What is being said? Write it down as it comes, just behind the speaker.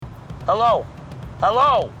Hello?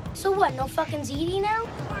 Hello? So what, no fucking ZD now?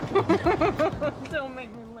 Don't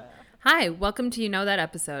make me laugh. Hi, welcome to You Know That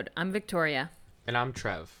Episode. I'm Victoria. And I'm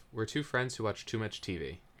Trev. We're two friends who watch too much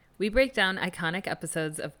TV. We break down iconic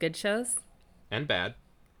episodes of good shows And bad.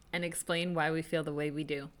 and explain why we feel the way we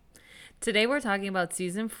do. Today we're talking about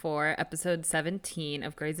Season 4, Episode 17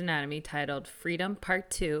 of Grey's Anatomy titled Freedom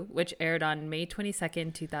Part 2, which aired on May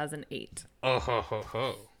 22nd, 2008. Oh ho ho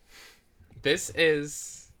ho. This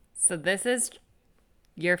is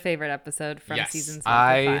your favorite episode from Yes, Seasons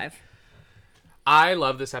 1 through 5. I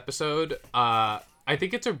love this episode. I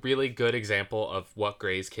think it's a really good example of what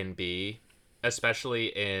Grey's can be, especially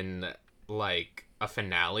in like a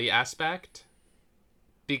finale aspect.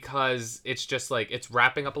 Because it's just like, it's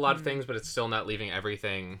wrapping up a lot of things, but it's still not leaving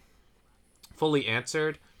everything fully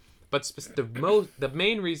answered. But the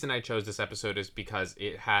main reason I chose this episode is because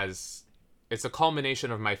it's a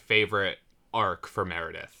culmination of my favorite arc for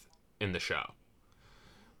Meredith in the show.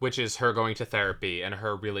 Which is her going to therapy and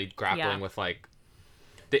her really grappling with like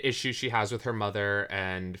the issues she has with her mother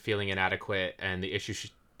and feeling inadequate, and the issue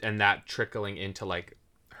and that trickling into like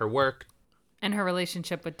her work. And her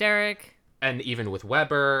relationship with Derek. And even with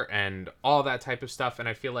Weber and all that type of stuff. And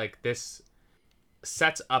I feel like this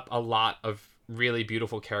sets up a lot of really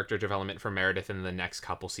beautiful character development for Meredith in the next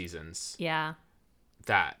couple seasons. Yeah.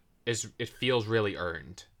 It feels really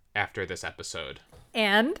earned after this episode.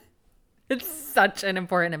 And it's such an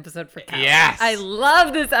important episode for Callie. Yes! I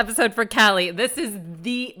love this episode for Callie. This is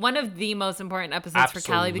one of the most important episodes for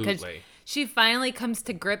Callie because she finally comes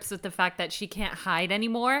to grips with the fact that she can't hide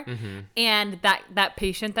anymore. Mm-hmm. And that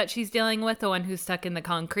patient that she's dealing with, the one who's stuck in the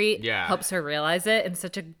concrete, helps her realize it in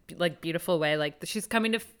such a like beautiful way. Like she's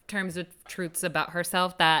coming to terms with truths about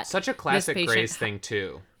herself that such a classic Grey's thing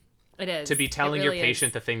too. It is. To be telling your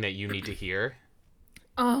patient is. the thing that you need to hear.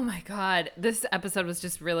 Oh my God. This episode was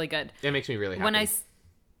just really good. It makes me really happy.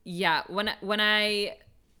 When I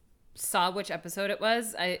saw which episode it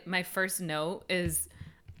was, my first note is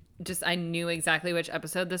just I knew exactly which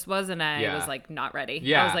episode this was, and I was like not ready.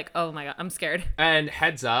 Yeah. I was like, oh my God, I'm scared. And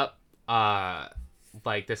heads up,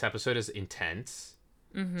 like this episode is intense.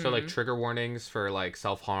 Mm-hmm. So like trigger warnings for like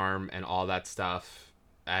self-harm and all that stuff,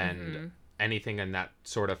 and anything in that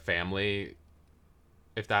sort of family.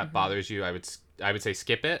 If that bothers you, I would say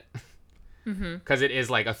skip it. Because it is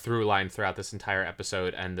like a through line throughout this entire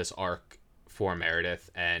episode and this arc for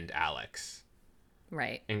Meredith and Alex.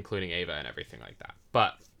 Right. Including Ava and everything like that.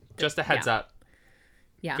 But just a heads up.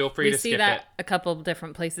 Yeah. Feel free to skip it. We see that a couple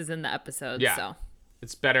different places in the episode. Yeah. So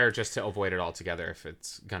it's better just to avoid it altogether if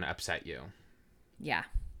it's going to upset you. Yeah.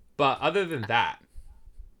 But other than that,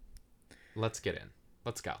 let's get in.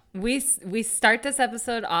 Let's go. We start this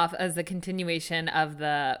episode off as a continuation of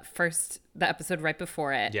the episode right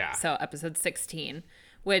before it. Yeah. So episode 16,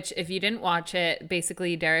 which if you didn't watch it,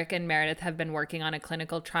 basically Derek and Meredith have been working on a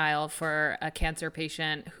clinical trial for a cancer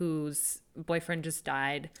patient whose boyfriend just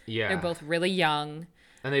died. Yeah. They're both really young.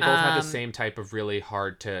 And they both have the same type of really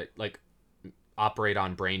hard to like operate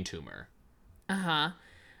on brain tumor. Uh-huh.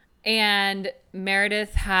 And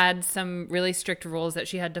Meredith had some really strict rules that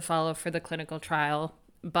she had to follow for the clinical trial,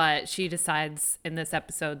 but she decides in this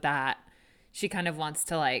episode that she kind of wants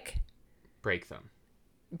to like break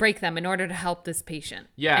them in order to help this patient.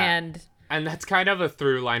 Yeah. And that's kind of a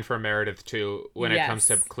through line for Meredith too when it comes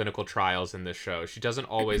to clinical trials in this show. She doesn't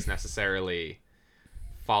always necessarily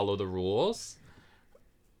follow the rules.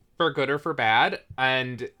 For good or for bad.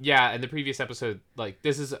 And yeah, in the previous episode, like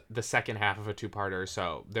this is the second half of a two-parter,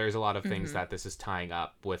 so there's a lot of things that this is tying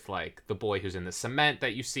up with, like the boy who's in the cement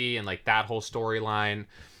that you see and like that whole storyline.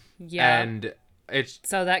 Yeah. And it's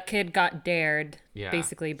so that kid got dared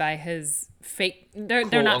basically by his fake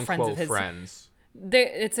they're not friends of his friends.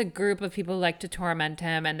 It's a group of people who like to torment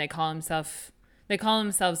him, and they call themselves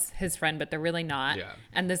his friend, but they're really not. Yeah.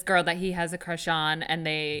 And this girl that he has a crush on, and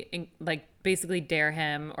they like basically dare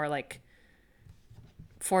him or like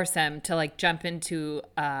force him to like jump into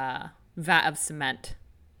a vat of cement,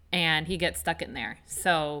 and he gets stuck in there.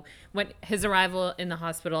 So when his arrival in the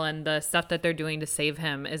hospital and the stuff that they're doing to save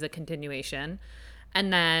him is a continuation.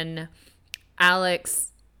 And then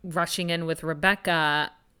Alex rushing in with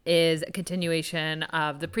Rebecca is a continuation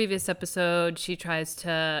of the previous episode. She tries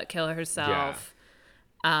to kill herself,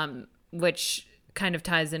 which kind of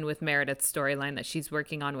ties in with Meredith's storyline that she's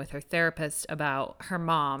working on with her therapist about her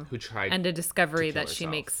mom, who tried and a discovery to kill that she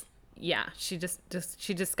herself. makes. Yeah, she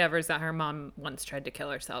discovers that her mom once tried to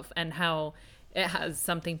kill herself, and how it has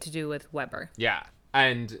something to do with Weber. Yeah,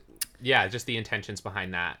 and just the intentions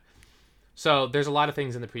behind that. So there's a lot of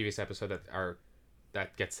things in the previous episode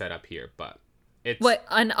that get set up here, but it's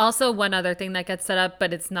And also one other thing that gets set up,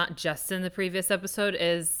 but it's not just in the previous episode,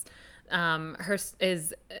 is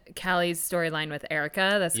Callie's storyline with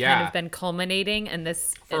Erica. That's kind of been culminating in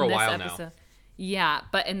this for a while episode. now. Yeah,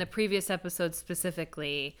 but in the previous episode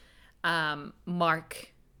specifically,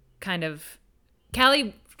 Mark kind of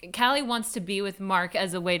Callie wants to be with Mark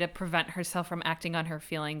as a way to prevent herself from acting on her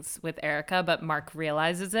feelings with Erica, but Mark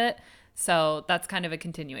realizes it. So that's kind of a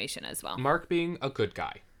continuation as well. Mark being a good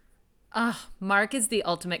guy. Mark is the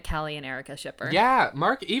ultimate Callie and Erica shipper. Yeah,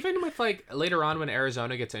 Mark, even with like later on when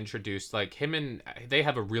Arizona gets introduced, like they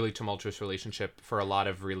have a really tumultuous relationship for a lot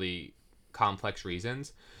of really complex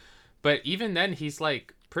reasons. But even then, he's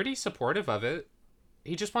like pretty supportive of it.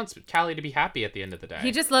 He just wants Callie to be happy at the end of the day.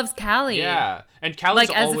 He just loves Callie. Yeah. And Callie's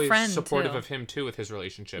like, as a always friend, supportive too. of him too with his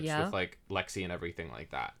relationships with like Lexi and everything like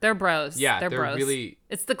that. They're bros. Yeah, they're bros. really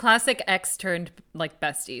It's the classic ex turned like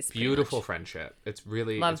besties. beautiful friendship. It's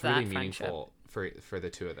really meaningful for the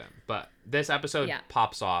two of them. But this episode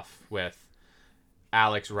pops off with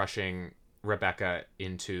Alex rushing Rebecca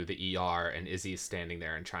into the ER and Izzy's standing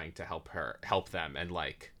there and trying to help them and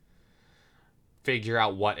like figure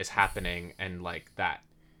out what is happening, and like that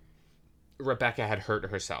Rebecca had hurt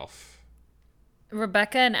herself.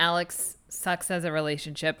 Rebecca and Alex sucks as a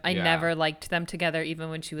relationship. I never liked them together, even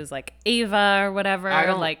when she was like Ava or whatever.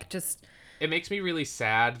 It makes me really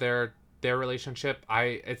sad, their relationship.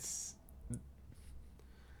 I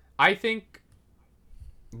think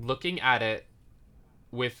looking at it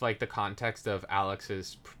with like the context of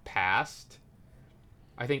Alex's past,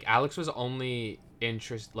 I think Alex was only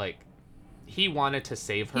he wanted to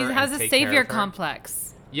save her. He has a savior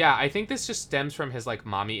complex. Yeah, I think this just stems from his like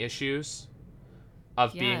mommy issues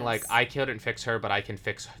of being like, I couldn't fix her, but I can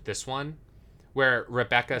fix this one. Where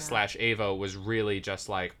Rebecca / Ava was really just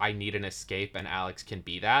like, I need an escape, and Alex can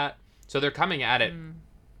be that. So they're coming at it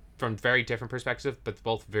from very different perspectives, but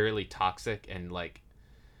both very toxic and like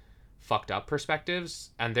fucked up perspectives.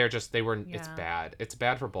 And it's bad. It's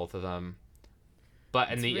bad for both of them.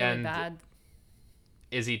 But in the end, bad.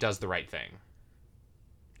 Izzy does the right thing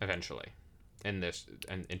eventually in this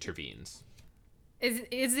and intervenes.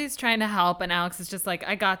 Izzy's trying to help, and Alex is just like,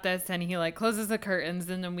 I got this, and he like closes the curtains,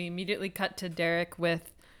 and then we immediately cut to Derek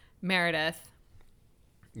with Meredith.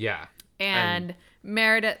 Yeah. And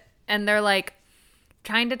Meredith, and they're like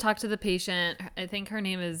trying to talk to the patient. I think her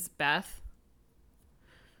name is Beth.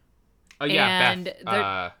 Oh yeah,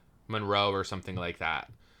 Beth Monroe or something like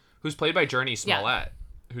that, who's played by Journey Smollett,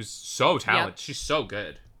 who's so talented. Yep. She's so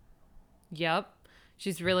good. Yep.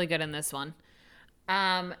 She's really good in this one.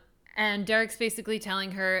 And Derek's basically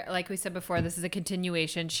telling her, like we said before, this is a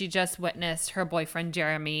continuation. She just witnessed her boyfriend,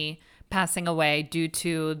 Jeremy, passing away due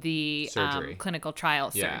to the clinical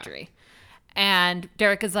trial surgery. And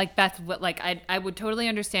Derek is like, Beth, I would totally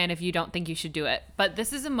understand if you don't think you should do it. But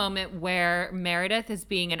this is a moment where Meredith is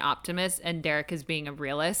being an optimist and Derek is being a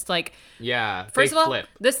realist. Like, first of all,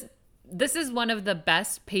 this is one of the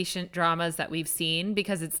best patient dramas that we've seen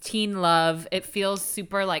because it's teen love. It feels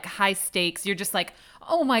super like high stakes. You're just like,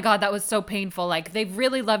 oh my God, that was so painful. Like, they've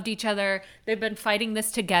really loved each other. They've been fighting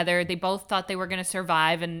this together. They both thought they were going to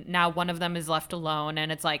survive, and now one of them is left alone.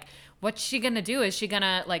 And it's like, what's she going to do? Is she going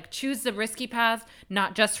to like choose the risky path,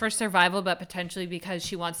 not just for survival, but potentially because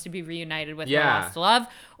she wants to be reunited with her lost love?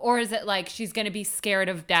 Or is it like she's going to be scared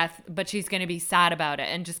of death, but she's going to be sad about it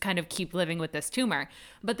and just kind of keep living with this tumor?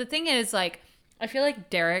 But the thing is, like, I feel like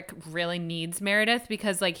Derek really needs Meredith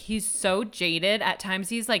because like he's so jaded. At times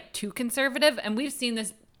he's like too conservative, and we've seen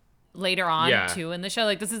this later on too in the show.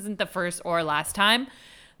 Like, this isn't the first or last time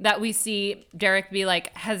that we see Derek be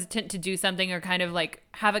like hesitant to do something or kind of like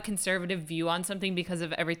have a conservative view on something because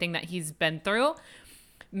of everything that he's been through.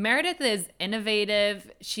 Meredith is innovative.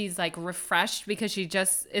 She's like refreshed because she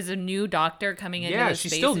just is a new doctor coming into this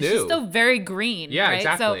space. Still new. She's still very green. Yeah, right?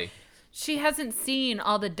 exactly. So she hasn't seen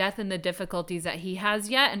all the death and the difficulties that he has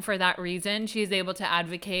yet. And for that reason, she's able to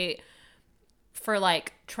advocate for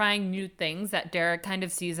like trying new things that Derek kind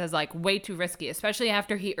of sees as like way too risky, especially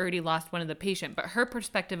after he already lost one of the patient. But her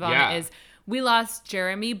perspective on it is, we lost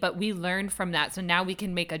Jeremy, but we learned from that. So now we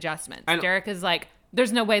can make adjustments. And Derek is like,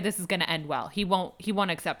 there's no way this is going to end well. He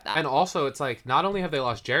won't accept that. And also it's like, not only have they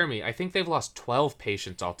lost Jeremy, I think they've lost 12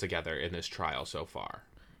 patients altogether in this trial so far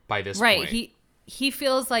by this point. Right. He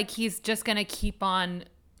feels like he's just going to keep on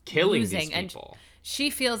killing losing. these people. And she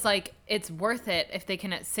feels like it's worth it if they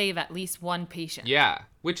can save at least one patient. Yeah,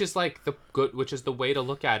 which is like which is the way to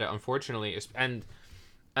look at it, unfortunately. And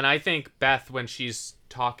I think Beth, when she's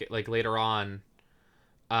talking like later on,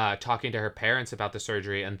 talking to her parents about the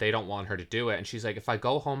surgery, and they don't want her to do it, and she's like, if I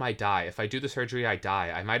go home, I die. If I do the surgery, I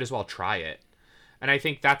die. I might as well try it. And I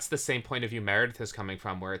think that's the same point of view Meredith is coming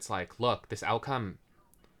from, where it's like, look, this outcome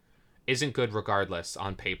isn't good regardless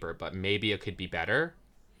on paper, but maybe it could be better.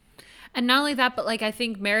 And not only that, but like I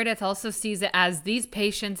think Meredith also sees it as these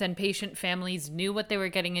patients and patient families knew what they were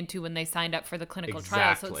getting into when they signed up for the clinical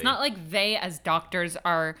trial. So it's not like they as doctors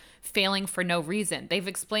are failing for no reason. They've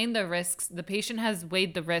explained the risks. The patient has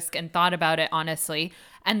weighed the risk and thought about it honestly.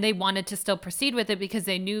 And they wanted to still proceed with it because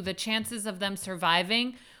they knew the chances of them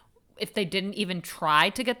surviving if they didn't even try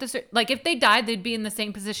to get the like if they died, they'd be in the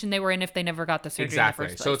same position they were in if they never got the surgery in the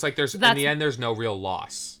first place. So it's like there's in the end there's no real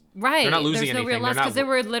loss. Right. They're not losing anything. There's no real loss because they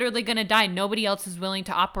were literally going to die. Nobody else is willing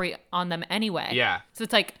to operate on them anyway. Yeah. So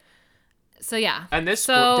it's like, so yeah. And this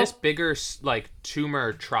bigger like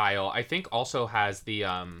tumor trial, I think also has the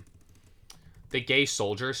gay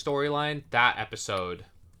soldier storyline. That episode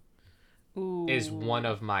is one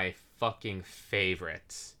of my fucking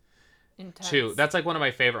favorites. Intense. Too. That's like one of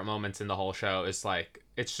my favorite moments in the whole show. Is like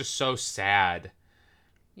it's just so sad.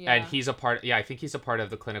 Yeah. And he's a part. Yeah, I think he's a part of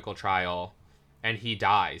the clinical trial. And he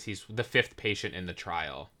dies. He's the 5th patient in the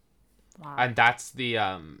trial. Wow. And that's the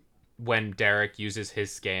when Derek uses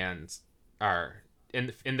his scans, or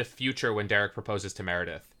in the future when Derek proposes to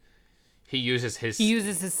Meredith, he uses his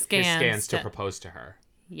scans to propose to her.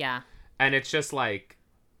 Yeah. And it's just like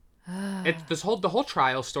the whole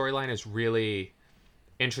trial storyline is really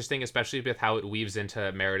interesting, especially with how it weaves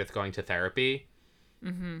into Meredith going to therapy.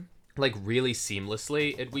 Mm-hmm. Like really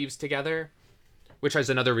seamlessly it weaves together. Which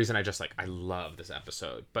is another reason I love this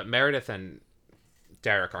episode. But Meredith and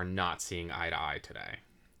Derek are not seeing eye to eye today.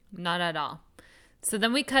 Not at all. So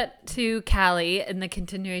then we cut to Callie in the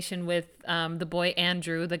continuation with the boy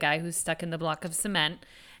Andrew, the guy who's stuck in the block of cement.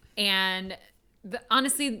 And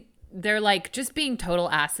honestly, they're like just being total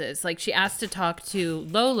asses. Like she asked to talk to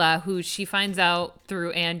Lola, who she finds out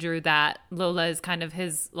through Andrew that Lola is kind of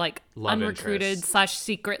his like unrecruited /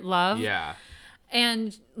 secret love. Yeah.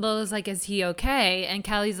 And Lola's like, is he okay? And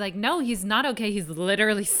Callie's like, no, he's not okay. He's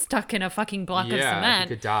literally stuck in a fucking block of cement. Yeah, he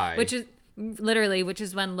could die. Which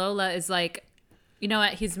is when Lola is like, you know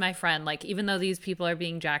what? He's my friend. Like, even though these people are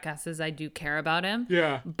being jackasses, I do care about him.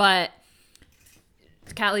 Yeah. But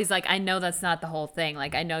Callie's like, I know that's not the whole thing.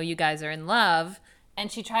 Like, I know you guys are in love.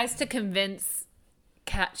 And she tries to convince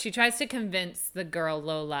the girl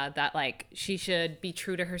Lola that like she should be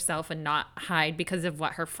true to herself and not hide because of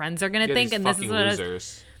what her friends are gonna think. And this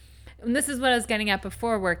is what I was getting at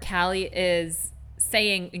before, where Callie is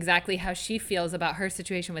saying exactly how she feels about her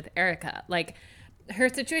situation with Erica. Like her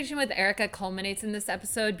situation with Erica culminates in this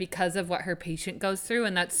episode because of what her patient goes through,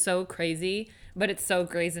 and that's so crazy, but it's so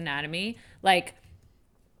Grey's Anatomy. Like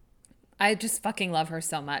I just fucking love her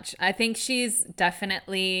so much. I think she's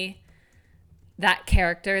definitely that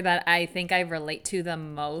character that I think I relate to the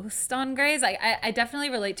most on Grey's. I definitely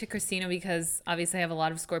relate to Christina because obviously I have a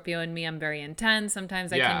lot of Scorpio in me. I'm very intense.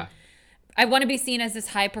 Sometimes I want to be seen as this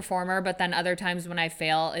high performer, but then other times when I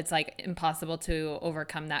fail, it's like impossible to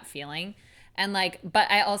overcome that feeling. And like, but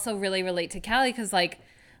I also really relate to Callie because like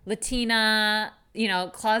Latina, you know,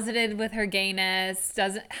 closeted with her gayness,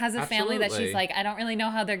 has a family that she's like, I don't really know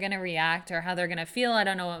how they're going to react or how they're going to feel. I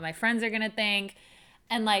don't know what my friends are going to think.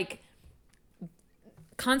 And like,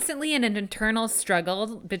 constantly in an internal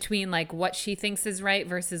struggle between like what she thinks is right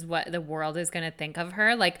versus what the world is going to think of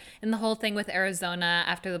her. Like in the whole thing with Arizona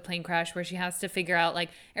after the plane crash where she has to figure out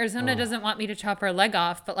like Arizona doesn't want me to chop her leg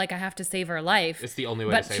off, but like I have to save her life. It's the only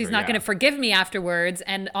way to save her. But she's not going to forgive me afterwards.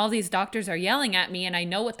 And all these doctors are yelling at me and I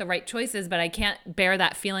know what the right choice is, but I can't bear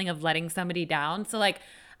that feeling of letting somebody down. So like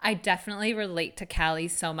I definitely relate to Callie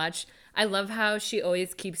so much. I love how she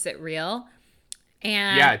always keeps it real.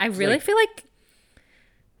 And I really feel like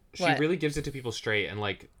she really gives it to people straight, and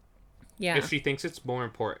like if she thinks it's more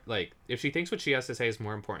important, like if she thinks what she has to say is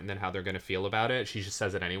more important than how they're going to feel about it, she just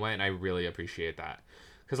says it anyway. And I really appreciate that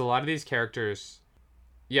because a lot of these characters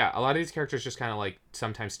just kind of like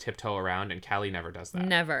sometimes tiptoe around, and Callie never does that.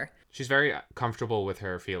 Never. She's very comfortable with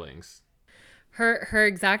her feelings. Her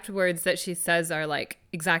exact words that she says are like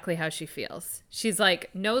exactly how she feels. She's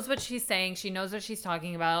like knows what she's saying, she knows what she's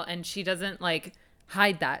talking about, and she doesn't like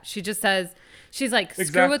hide that. She just says, she's like,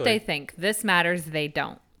 screw what they think. This matters, they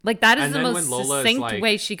don't. Like, that is the most succinct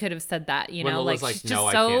way she could have said that, you know? When Lola's like, no,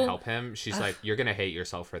 I can't help him, she's like, you're gonna hate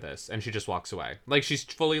yourself for this. And she just walks away. Like, she's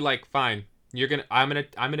fully like, fine, I'm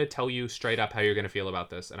gonna tell you straight up how you're gonna feel about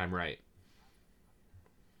this, and I'm right.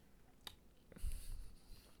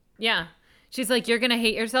 Yeah. She's like, you're gonna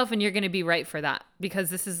hate yourself, and you're gonna be right for that. Because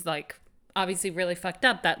this is, like, obviously really fucked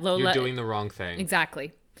up that Lola... You're doing the wrong thing.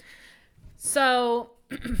 Exactly. So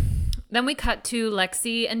then we cut to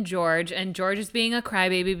Lexi and George is being a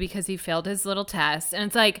crybaby because he failed his little test. And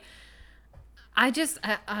it's like, I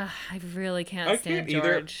really can't stand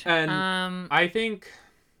George. And I think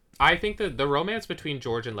that the romance between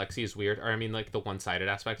George and Lexi is weird. Or I mean, like the one-sided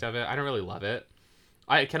aspect of it. I don't really love it.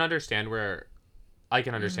 I can understand where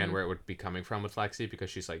it would be coming from with Lexi because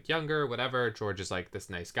she's like younger, whatever. George is like this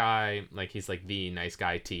nice guy. Like he's like the nice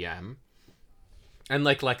guy TM. And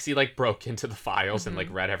like Lexi like broke into the files and like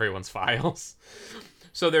read everyone's files.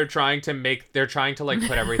 So they're trying to like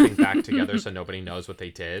put everything back together so nobody knows what they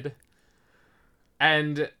did.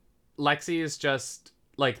 And Lexi is just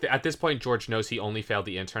like, at this point, George knows he only failed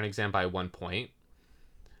the intern exam by 1 point.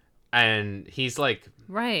 And he's like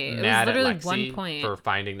right. mad it was literally at 1 point for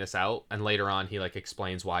finding this out. And later on, he like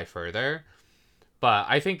explains why further. But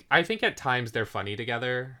I think at times they're funny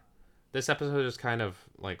together. This episode is kind of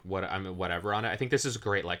like whatever on it. I think this is a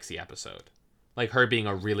great Lexi episode. Like her being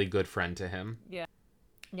a really good friend to him. Yeah.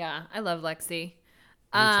 Yeah, I love Lexi.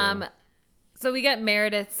 Me too. So we get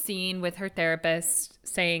Meredith's scene with her therapist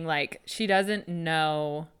saying like she doesn't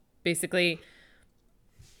know, basically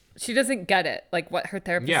she doesn't get it, like what her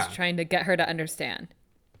therapist is trying to get her to understand.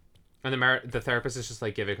 And the therapist is just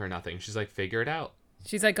like giving her nothing. She's like, figure it out.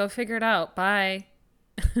 She's like, go figure it out. Bye.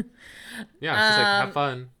 Yeah, she's like, have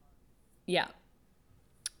fun. Yeah.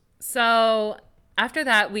 So after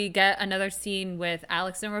that, we get another scene with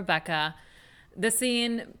Alex and Rebecca. This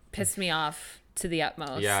scene pissed me off to the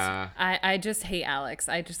utmost. Yeah. I just hate Alex.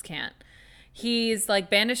 I just can't. He's like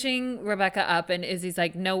bandaging Rebecca up and Izzy's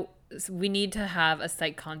like, no, we need to have a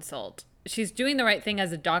psych consult. She's doing the right thing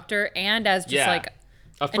as a doctor and as just like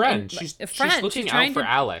a friend. She's looking out for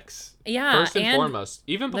Alex. Yeah. First and foremost.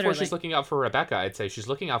 Even before literally. she's looking out for Rebecca, I'd say she's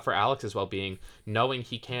looking out for Alex's well-being, knowing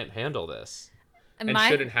he can't handle this. And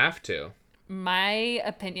shouldn't have to. My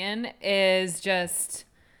opinion is just,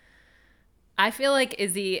 I feel like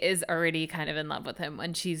Izzy is already kind of in love with him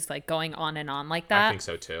when she's like going on and on like that. I think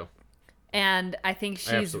so too. And I think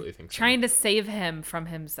she's trying to save him from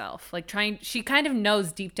himself. Like she kind of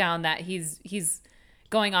knows deep down that he's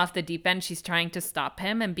going off the deep end. She's trying to stop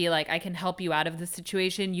him and be like, I can help you out of this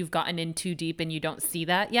situation. You've gotten in too deep and you don't see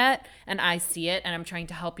that yet. And I see it and I'm trying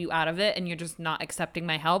to help you out of it. And you're just not accepting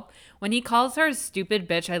my help. When he calls her a stupid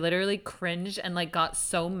bitch, I literally cringed and like got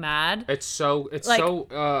so mad.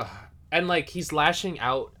 And like he's lashing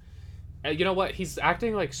out. You know what? He's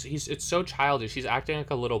acting like it's so childish. He's acting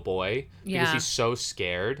like a little boy because he's so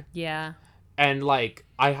scared. Yeah. And like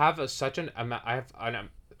I have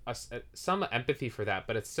some empathy for that,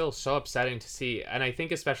 but it's still so upsetting to see. And I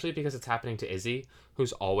think especially because it's happening to Izzy,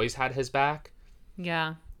 who's always had his back.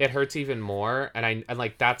 Yeah. It hurts even more. And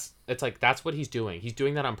that's what he's doing. He's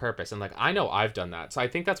doing that on purpose. And like I know I've done that. So I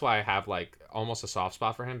think that's why I have like almost a soft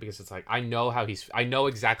spot for him, because it's like I know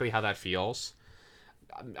exactly how that feels.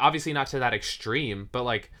 Obviously not to that extreme, but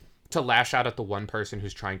like to lash out at the one person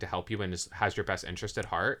who's trying to help you and has your best interest at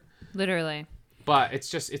heart. Literally. But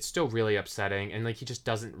it's still really upsetting. And like he just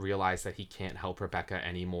doesn't realize that he can't help Rebecca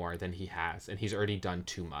any more than he has. And he's already done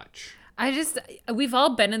too much. We've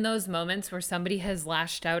all been in those moments where somebody has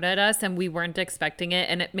lashed out at us and we weren't expecting it.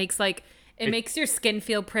 And it makes makes your skin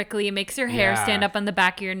feel prickly. It makes your hair stand up on the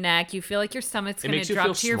back of your neck. You feel like your stomach's going to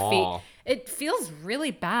drop to your feet. It feels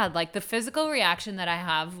really bad. Like the physical reaction that I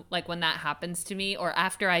have, like when that happens to me or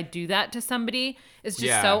after I do that to somebody is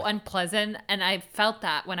just so unpleasant. And I felt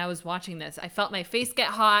that when I was watching this. I felt my face get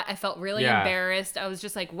hot. I felt really embarrassed. I was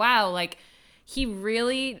just like, wow, like he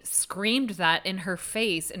really screamed that in her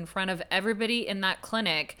face in front of everybody in that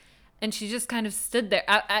clinic. And she just kind of stood there.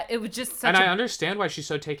 It was just such I understand why she's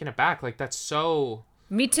so taken aback. Like that's so...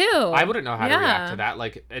 Me too. I wouldn't know how to react to that.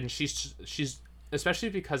 Like, and she's especially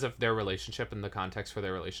because of their relationship and the context for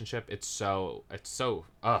their relationship, it's so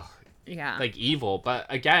like evil. But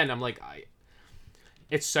again, I'm like,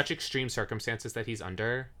 it's such extreme circumstances that he's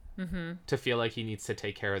under to feel like he needs to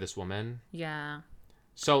take care of this woman. Yeah.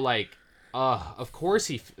 So like, of course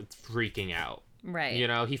he's freaking out. Right. You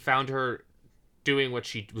know, he found her doing what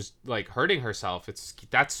she was like, hurting herself.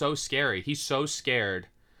 That's so scary. He's so scared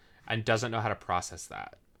and doesn't know how to process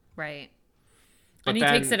that. Right. But he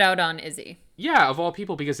takes it out on Izzy. Yeah, of all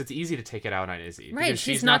people, because it's easy to take it out on Izzy. Right. Because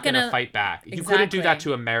she's not going to fight back. Exactly. You couldn't do that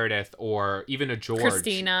to a Meredith or even a George.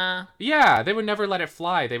 Christina. Yeah, they would never let it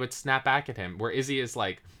fly. They would snap back at him. Where Izzy is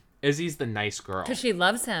like, Izzy's the nice girl. Because she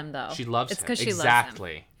loves him, though. She loves him. It's because she loves him.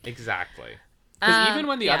 Exactly. Because even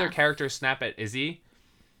when the other characters snap at Izzy,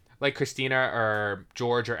 like Christina or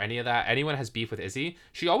George or anyone has beef with Izzy,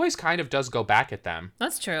 she always kind of does go back at them.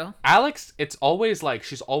 That's true. Alex, it's always like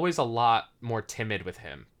she's always a lot more timid with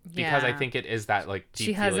him because I think it is that like deep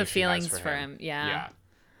she has feelings for him. Yeah.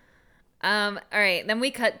 All right, then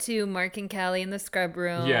we cut to Mark and Callie in the scrub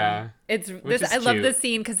room. Yeah. It's Which this. is I love cute. this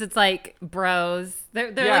scene because it's like bros.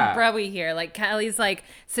 They're Yeah. like broy here. Like Callie's like,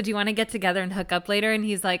 so do you want to get together and hook up later? And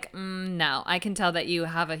he's like, no. I can tell that you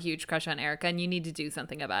have a huge crush on Erica and you need to do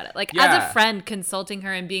something about it. Like as Yeah. a friend, consulting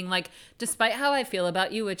her and being like, despite how I feel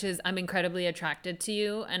about you, which is I'm incredibly attracted to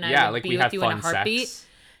you and I would like be we with have you in a fun heartbeat. sex.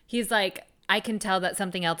 He's like, I can tell that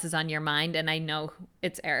something else is on your mind and I know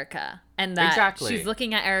it's Erica and that Exactly. she's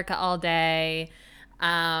looking at Erica all day.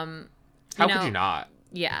 How could you not?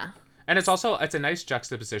 Yeah. And it's a nice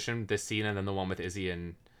juxtaposition, this scene and then the one with Izzy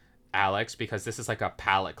and Alex, because this is like a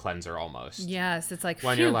palate cleanser almost. Yes, it's like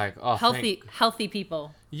When you're like, oh, healthy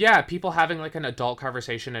people. Yeah, people having like an adult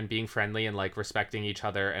conversation and being friendly and like respecting each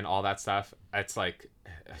other and all that stuff. It's like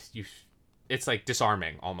it's like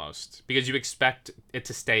disarming almost because you expect it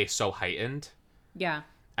to stay so heightened. Yeah.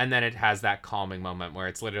 And then it has that calming moment where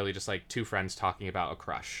it's literally just like two friends talking about a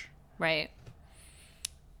crush. Right.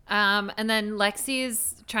 And then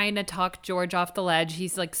Lexi's trying to talk George off the ledge.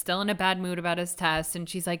 He's like still in a bad mood about his test. And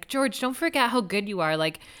she's like, George, don't forget how good you are.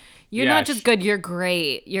 Like, you're not just good, you're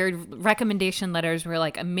great. Your recommendation letters were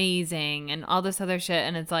like amazing and all this other shit.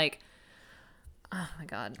 And it's like, oh my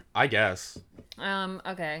God. I guess.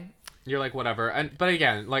 Okay. You're like, whatever. But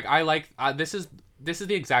again, like this is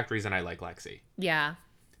the exact reason I like Lexi. Yeah.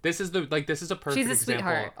 This is a perfect She's a example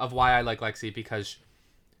sweetheart. of why I like Lexi, because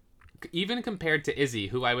even compared to Izzy,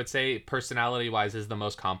 who I would say personality-wise is the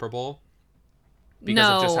most comparable, because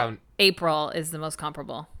of just how April is the most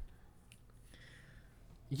comparable.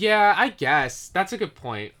 Yeah, I guess that's a good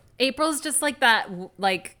point. April's just like that,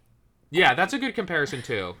 like. Yeah, that's a good comparison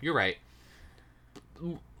too. You're right.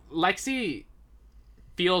 Lexi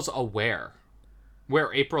feels aware,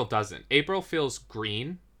 where April doesn't. April feels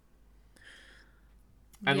green.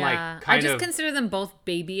 And like I just consider them both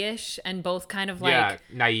babyish and both kind of like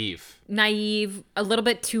naive, a little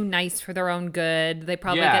bit too nice for their own good. They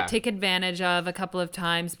probably get taken advantage of a couple of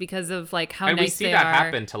times because of like how nice they are. And we see that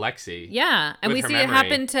happen to Lexi. Yeah, and we see it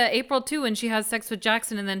happen to April too when she has sex with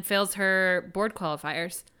Jackson and then fails her board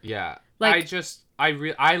qualifiers. Yeah, like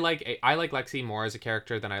I like Lexi more as a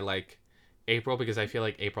character than I like April, because I feel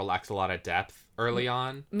like April lacks a lot of depth early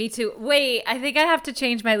on. Me too. Wait, I think I have to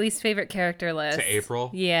change my least favorite character list. To April?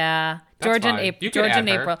 Yeah. George and April.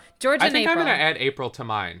 I think I'm going to add April to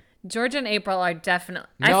mine. George and April are definitely...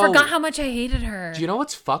 No. I forgot how much I hated her. Do you know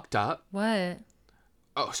what's fucked up? What?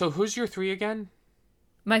 Oh, so who's your three again?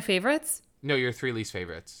 My favorites? No, your three least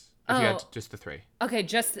favorites. If you had just the three. Okay,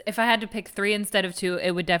 just if I had to pick three instead of two,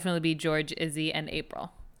 it would definitely be George, Izzy, and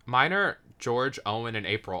April. Mine are George, Owen, and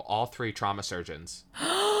April, all three trauma surgeons.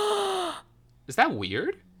 Is that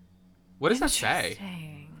weird? What does that say?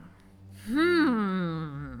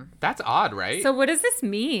 That's odd, right? So what does this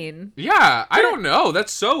mean? Yeah, I don't know.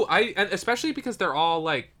 That's so and especially because they're all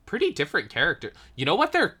like pretty different characters. You know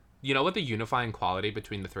what the unifying quality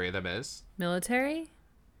between the three of them is? Military?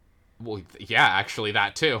 Well, yeah, actually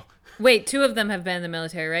that too. Wait, two of them have been in the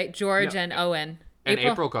military, right? George and Owen. And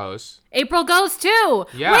April goes. April goes too.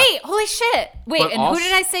 Yeah. Wait, holy shit. Wait, But and who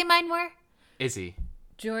did I say mine were? Izzy.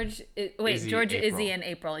 George, April. Izzy, and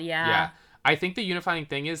April. Yeah. Yeah. I think the unifying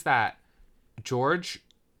thing is that George,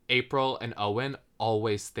 April, and Owen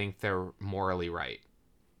always think they're morally right.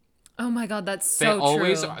 Oh my God, that's so true. They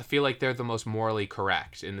always feel like they're the most morally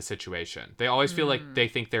correct in the situation. They always feel like they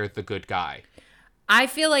think they're the good guy. I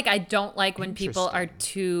feel like I don't like when people are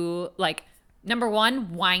too, like, number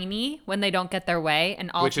one, whiny when they don't get their way,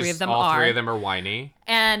 and all three of them are whiny.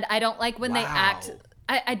 And I don't like when they act...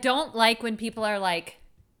 I don't like when people are, like,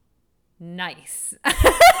 nice.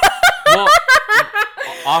 Well,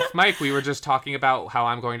 off mic, we were just talking about how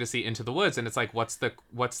I'm going to see Into the Woods, and it's like, what's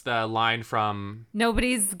the line from...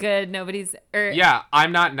 Nobody's good, nobody's... Yeah,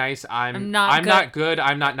 I'm not nice, I'm not good,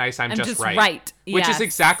 I'm not nice, I'm just right. Which is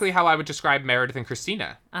exactly how I would describe Meredith and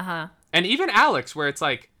Christina. Uh-huh. And even Alex, where it's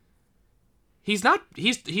like, he's not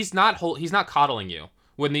coddling you.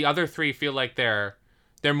 When the other three feel like they're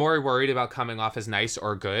more worried about coming off as nice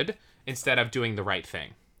or good instead of doing the right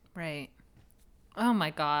thing. Right. Oh my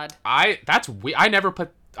God. I never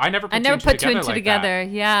put two and two together.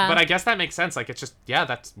 Yeah. But I guess that makes sense. Like, it's just,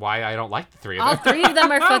 that's why I don't like the three of them. All three of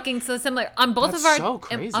them are fucking so similar. On both That's of our so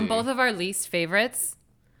crazy. On both of our least favorites,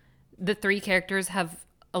 the three characters have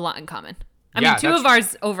a lot in common. I mean, two of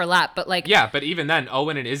ours overlap, but like... Yeah, but even then,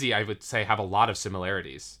 Owen and Izzy, I would say, have a lot of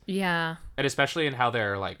similarities. Yeah. And especially in how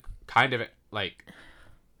they're, like, kind of, like...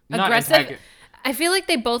 Aggressive. I feel like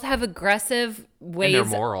they both have aggressive ways their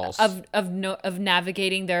morals. of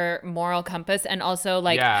navigating their moral compass, and also,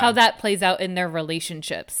 like, how that plays out in their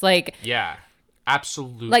relationships. Like... Yeah.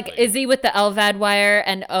 Absolutely. Like Izzy with the LVAD wire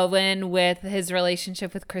and Owen with his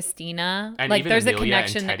relationship with Christina. And like even there's Amelia a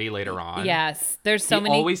connection. and Teddy later on. Yes. There's so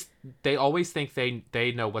many. They always think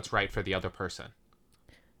they know what's right for the other person.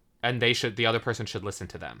 And the other person should listen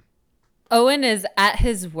to them. Owen is at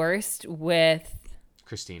his worst with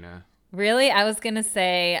Christina. Really? I was going to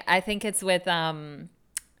say, I think it's with Amelia.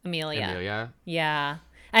 Amelia? Yeah.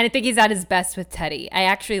 And I think he's at his best with Teddy. I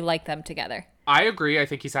actually like them together. I agree. I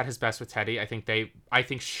think he's at his best with Teddy. I think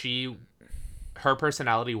her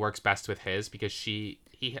personality works best with his because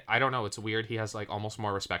I don't know. It's weird. He has like almost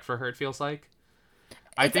more respect for her. It feels like.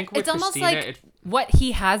 I think with it's almost Christina, like what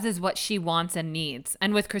he has is what she wants and needs.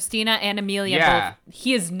 And with Christina and Amelia, both,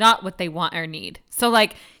 he is not what they want or need. So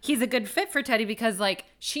like he's a good fit for Teddy because like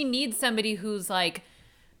she needs somebody who's like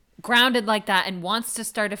grounded like that and wants to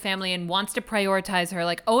start a family and wants to prioritize her.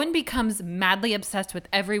 Like Owen becomes madly obsessed with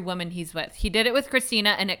every woman he's with. He did it with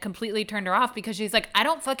Christina and it completely turned her off because she's like, I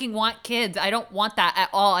don't fucking want kids. I don't want that at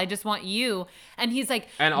all. I just want you. And he's like,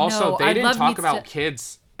 and also no, they didn't talk about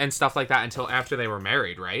kids and stuff like that until after they were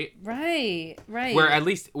married, right? Right.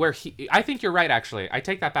 I think you're right, actually. I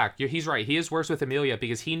take that back. He's right. He is worse with Amelia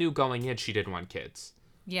because he knew going in she didn't want kids.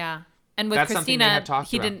 Yeah. And with Christina,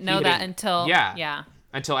 he didn't know that until... Yeah.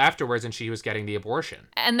 Until afterwards, and she was getting the abortion.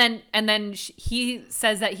 And then he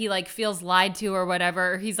says that he like feels lied to or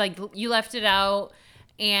whatever. He's like, you left it out,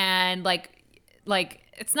 and like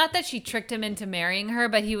it's not that she tricked him into marrying her,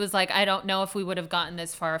 but he was like, I don't know if we would have gotten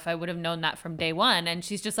this far if I would have known that from day one. And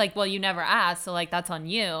she's just like, well, you never asked, so like that's on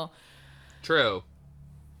you. True.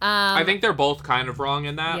 I think they're both kind of wrong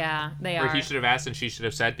in that. Yeah, they are. Where he should have asked and she should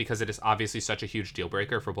have said because it is obviously such a huge deal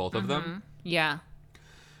breaker for both of them. Yeah.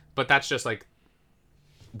 But that's just like.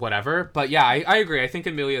 Whatever, but yeah, I agree. I think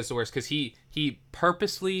Amelia is the worst because he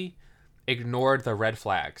purposely ignored the red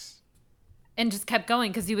flags and just kept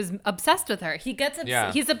going because he was obsessed with her.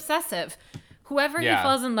 He's obsessive. Whoever he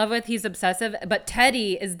falls in love with, he's obsessive. But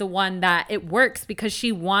Teddy is the one that it works because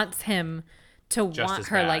she wants him to want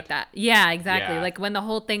her like that. Yeah, exactly. Yeah. Like when the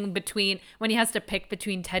whole thing when he has to pick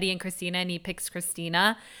between Teddy and Christina, and he picks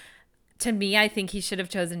Christina. To me, I think he should have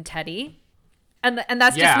chosen Teddy. And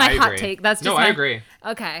that's just my hot take. That's just I agree.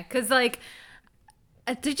 Okay, because like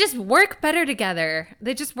they just work better together.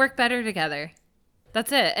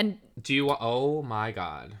 That's it. And oh my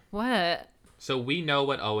God. What? So we know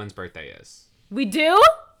what Owen's birthday is. We do?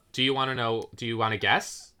 Do you want to know? Do you want to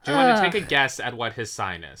guess? Do you want to take a guess at what his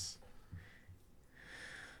sign is?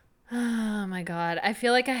 Oh my God. I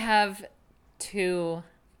feel like I have two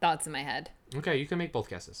thoughts in my head. Okay, you can make both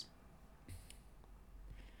guesses.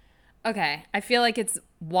 Okay, I feel like it's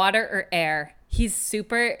water or air. He's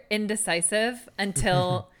super indecisive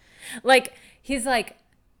until, like, he's like,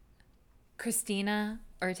 Christina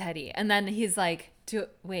or Teddy. And then he's like,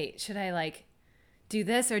 should I, like, do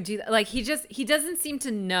this or do that? Like, he doesn't seem to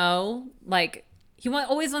know, like,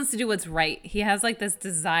 always wants to do what's right. He has, like, this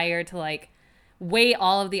desire to, like, weigh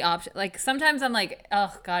all of the options. Like, sometimes I'm like,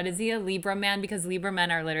 oh, God, is he a Libra man? Because Libra men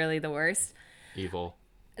are literally the worst. Evil.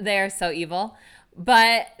 They are so evil.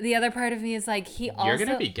 But the other part of me is like, You're going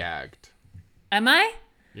to be gagged. Am I?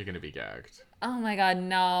 You're going to be gagged. Oh my God,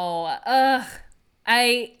 no. Ugh.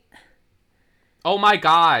 Oh my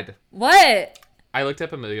God. What? I looked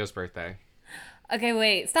up Emilio's birthday. Okay,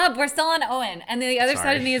 wait. Stop. We're still on Owen. And the other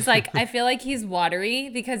side of me is like, I feel like he's watery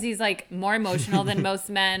because he's like more emotional than most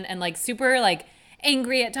men and like super like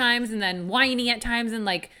angry at times and then whiny at times and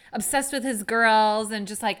like obsessed with his girls and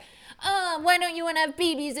just like, oh, why don't you want to have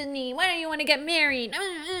babies with me? Why don't you want to get married?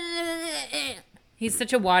 He's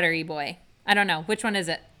such a watery boy. I don't know. Which one is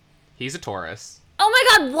it? He's a Taurus. Oh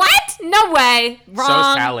my God, what? No way. Wrong.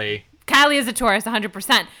 So is Callie. Callie is a Taurus,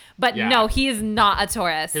 100%. But no, he is not a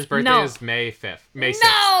Taurus. His birthday is May 5th. May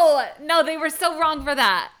 6th. No, they were so wrong for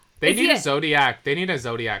that. They need a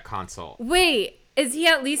zodiac consult. Wait, is he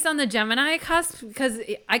at least on the Gemini cusp? Because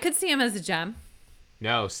I could see him as a gem.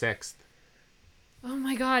 No, 6th. Oh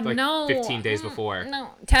my God, like no. 15 days before. No.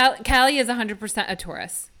 Callie is 100% a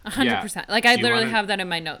Taurus. 100%. Yeah. Like, I literally have that in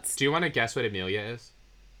my notes. Do you want to guess what Amelia is?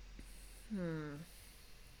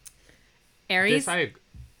 Aries?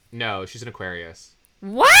 No, she's an Aquarius.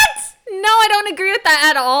 What? No, I don't agree with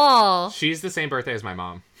that at all. She's the same birthday as my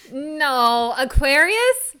mom. No.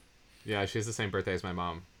 Aquarius? Yeah, she has the same birthday as my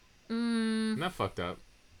mom. Isn't that fucked up?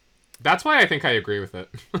 That's why I think I agree with it.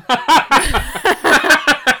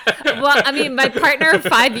 Well, I mean, my partner of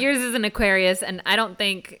 5 years is an Aquarius, and I don't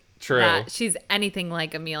think that she's anything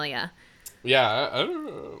like Amelia. Yeah, I don't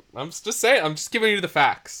know. I'm just saying. I'm just giving you the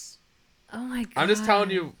facts. Oh my God. I'm just telling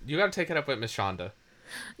you. You got to take it up with Miss Shonda.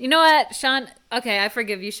 You know what, Sean? Okay, I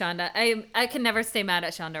forgive you, Shonda. I can never stay mad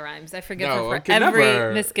at Shonda Rhimes. I forgive her for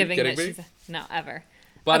every misgiving that she's... No, ever.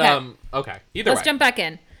 But, okay. Either way. Let's jump back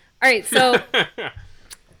in. All right, so...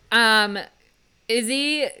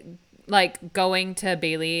 Izzy, like, going to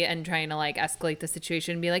Bailey and trying to, like, escalate the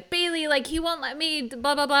situation and be like, Bailey, like, he won't let me,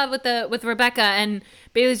 blah, blah, blah, with Rebecca. And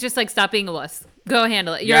Bailey's just like, stop being a wuss. Go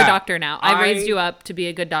handle it. You're a doctor now. I raised you up to be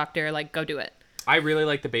a good doctor. Like, go do it. I really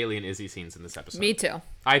like the Bailey and Izzy scenes in this episode. Me too.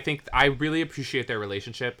 I think I really appreciate their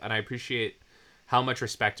relationship, and I appreciate how much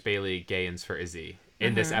respect Bailey gains for Izzy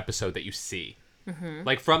in this episode that you see.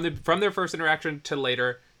 Like, from their first interaction to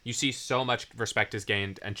later, you see so much respect is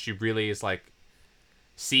gained, and she really is, like,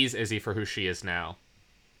 sees Izzy for who she is now.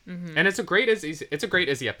 And it's a great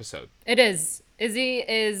Izzy episode. It is. Izzy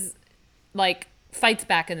is, like, fights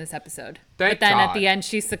back in this episode. But then at the end,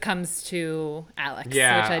 she succumbs to Alex, which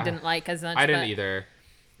I didn't like as much. I didn't either.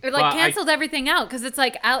 It, like, canceled everything out, because it's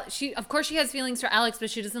like, of course she has feelings for Alex, but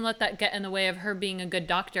she doesn't let that get in the way of her being a good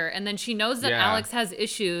doctor. And then she knows that Alex has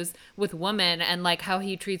issues with women and, like, how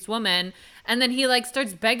he treats women. And then he, like,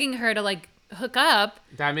 starts begging her to, like, hook up.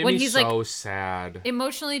 That made me so like, sad.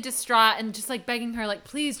 Emotionally distraught and just, like, begging her, like,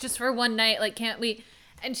 please, just for one night, like, can't we...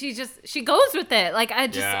 And she goes with it. Like,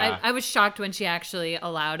 I was shocked when she actually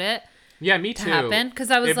allowed it. Yeah, me too. To happen,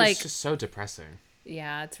 because I was like, it's just so depressing.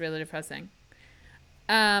 Yeah, it's really depressing.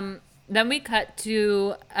 Then we cut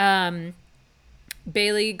to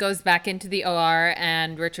Bailey goes back into the OR,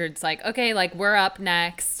 and Richard's like, okay, like, we're up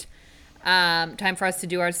next. Time for us to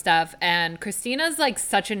do our stuff. And Christina's like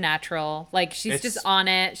such a natural. Like, she's just on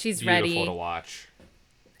it. She's ready. Beautiful to watch.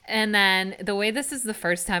 And then the way this is the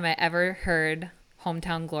first time I ever heard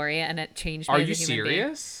Hometown Glory, and it changed me as a human being. Are you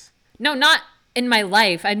serious? No, not in my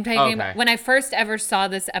life. I'm talking about when I first ever saw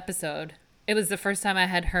this episode. It was the first time I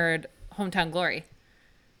had heard Hometown Glory.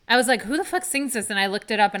 I was like, who the fuck sings this? And I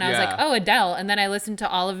looked it up, and I was like, oh, Adele. And then I listened to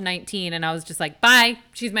all of 19, and I was just like, bye.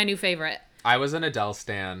 She's my new favorite. I was an Adele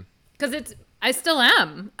stan. Because I still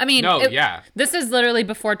am. I mean, this is literally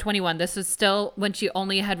before 21. This is still when she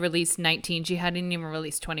only had released 19. She hadn't even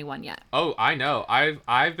released 21 yet. Oh, I know.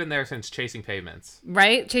 I've been there since Chasing Pavements.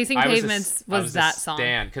 Right? Chasing Pavements was that song.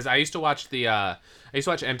 Because I used to watch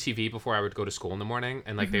MTV before I would go to school in the morning,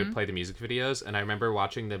 and like they would play the music videos, and I remember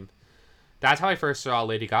watching them. That's how I first saw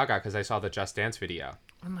Lady Gaga, because I saw the Just Dance video.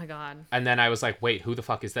 Oh my god. And then I was like, wait, who the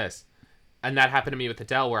fuck is this? And that happened to me with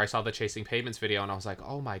Adele, where I saw the Chasing Pavements video, and I was like,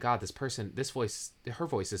 oh my god, her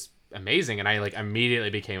voice is amazing. And I like immediately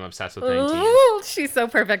became obsessed with 19. Ooh, she's so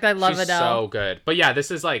perfect. I love Adele. She's so good. But yeah, this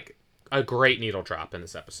is like a great needle drop in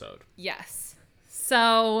this episode. Yes.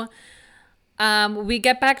 So we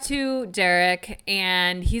get back to Derek,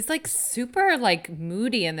 and he's like super like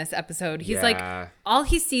moody in this episode. He's like, all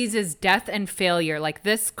he sees is death and failure. Like,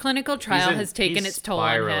 this clinical trial has taken its toll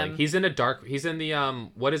on him. He's in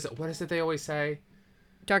the what is it they always say?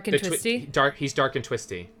 Dark and twisty? He's dark and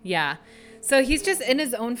twisty. Yeah. So he's just in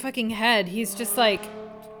his own fucking head. He's just like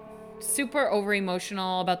super over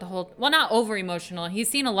emotional about the whole, well, not over emotional. He's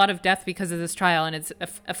seen a lot of death because of this trial, and it's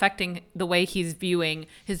affecting the way he's viewing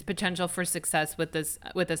his potential for success with this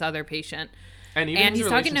other patient. And even his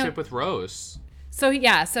relationship with Rose. So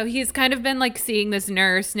he's kind of been like seeing this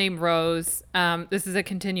nurse named Rose. This is a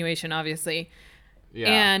continuation, obviously. Yeah.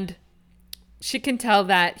 And she can tell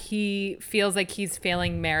that he feels like he's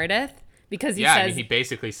failing Meredith, because he says, he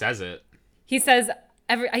basically says it. He says,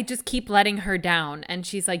 I just keep letting her down. And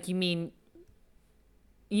she's like, you mean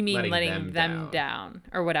letting them down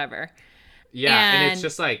or whatever. Yeah, and it's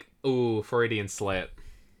just like, ooh, Freudian slip.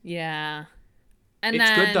 Yeah. And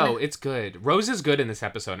it's good, though. It's good. Rose is good in this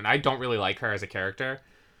episode, and I don't really like her as a character.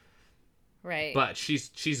 Right. But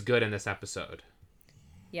she's good in this episode.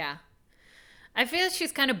 Yeah. I feel like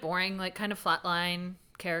she's kind of boring, like kind of flatline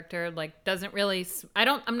character, like doesn't really,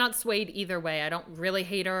 I'm not swayed either way. I don't really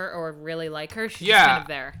hate her or really like her. She's just kind of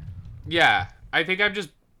there. Yeah. I think I'm just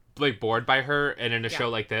like bored by her, and in a show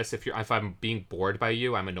like this, if I'm being bored by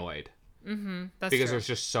you, I'm annoyed. Mm-hmm. That's because true. There's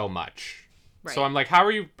just so much. Right. So I'm like, how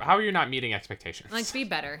are you not meeting expectations? Like, be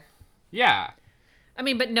better. Yeah. I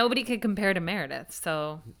mean, but nobody could compare to Meredith,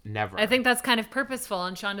 so never. I think that's kind of purposeful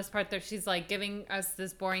on Shonda's part, that she's like giving us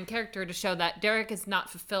this boring character to show that Derek is not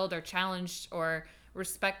fulfilled or challenged or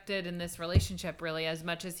respected in this relationship really as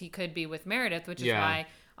much as he could be with Meredith, which is why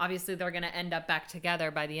obviously they're going to end up back together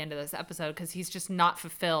by the end of this episode, because he's just not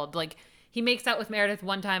fulfilled. Like, he makes out with Meredith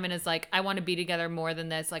one time and is like, I want to be together more than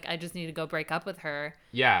this. Like, I just need to go break up with her.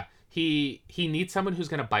 Yeah. He needs someone who's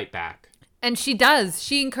going to bite back. And she does.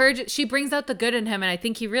 She brings out the good in him. And I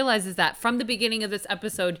think he realizes that from the beginning of this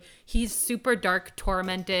episode, he's super dark,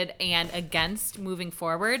 tormented, and against moving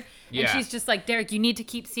forward. Yeah. And she's just like, Derek, you need to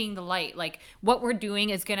keep seeing the light. Like, what we're doing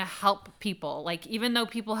is going to help people. Like, even though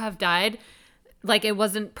people have died, like, it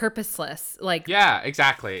wasn't purposeless. Like, yeah,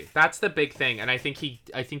 exactly. That's the big thing. And I think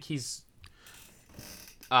he's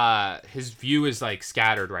his view is like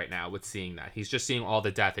scattered right now with seeing that. He's just seeing all the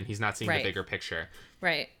death and he's not seeing the bigger picture.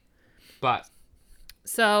 Right. But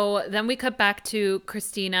so then we cut back to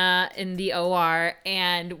Christina in the OR,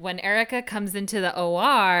 and when Erica comes into the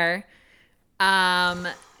OR,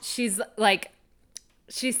 she's like,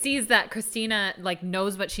 she sees that Christina like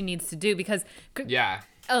knows what she needs to do because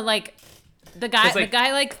like the guy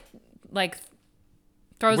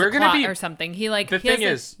throws a clot or something. He like the thing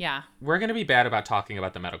is, yeah, we're gonna be bad about talking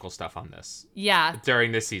about the medical stuff on this. Yeah,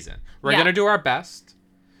 during this season, we're gonna do our best,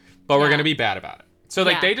 but we're gonna be bad about it. So,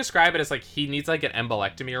 like, they describe it as, like, he needs, like, an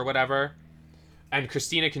embolectomy or whatever. And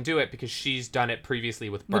Christina can do it because she's done it previously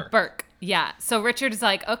with Burke. Yeah. So Richard is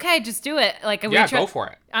like, okay, just do it. Like, go for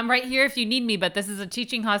it. I'm right here if you need me, but this is a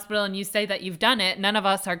teaching hospital and you say that you've done it. None of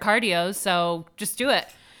us are cardios, so just do it.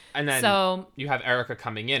 And then you have Erica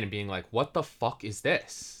coming in and being like, what the fuck is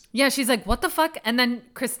this? Yeah, she's like, what the fuck? And then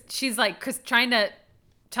she's like, trying to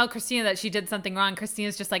tell Christina that she did something wrong.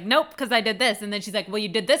 Christina's just like, nope, because I did this. And then she's like, well, you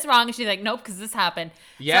did this wrong. And she's like, nope, because this happened.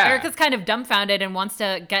 Yeah. So Erica's kind of dumbfounded and wants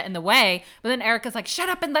to get in the way. But then Erica's like, shut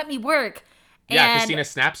up and let me work. Yeah, Christina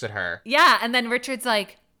snaps at her. Yeah, and then Richard's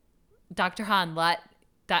like, Dr. Han, let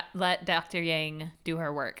Dr. Yang do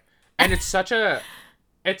her work. And it's such a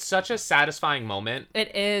satisfying moment.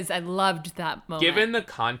 It is. I loved that moment. Given the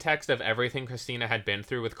context of everything Christina had been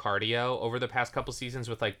through with cardio over the past couple seasons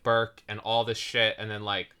with, like, Burke and all this shit, and then,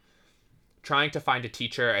 like, trying to find a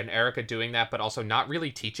teacher and Erica doing that, but also not really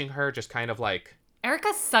teaching her, just kind of, like...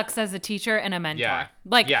 Erica sucks as a teacher and a mentor. Yeah.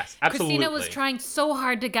 Like, yes, absolutely. Christina was trying so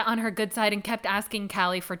hard to get on her good side and kept asking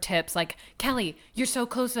Callie for tips. Like, Callie, you're so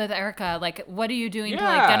close with Erica. Like, what are you doing to,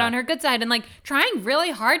 like, get on her good side? And, like, trying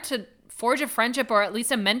really hard to forge a friendship or at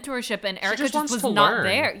least a mentorship, and Erica just was not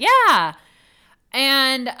there. Yeah.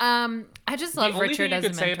 And I just love Richard as a mentor. The only thing you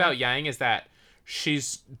could say about Yang is that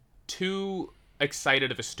she's too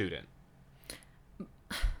excited of a student.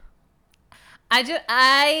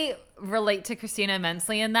 I relate to Christina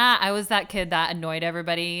immensely in that. I was that kid that annoyed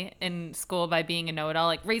everybody in school by being a know-it-all,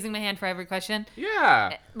 like raising my hand for every question.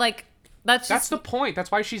 Yeah. Like, that's the point. That's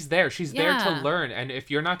why she's there. She's there to learn. And if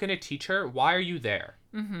you're not going to teach her, why are you there?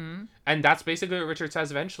 Mm-hmm. And that's basically what Richard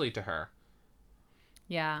says eventually to her.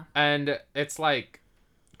 Yeah. And it's like,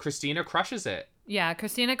 Christina crushes it. Yeah,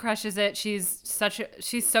 Christina crushes it. She's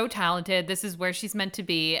so talented. This is where she's meant to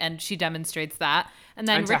be, and she demonstrates that. And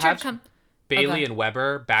then Richard comes... Bailey and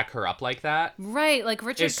Weber back her up like that. Right, like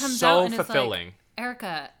Richard comes out and fulfilling. Is like,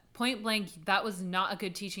 Erica, point blank, that was not a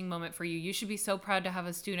good teaching moment for you. You should be so proud to have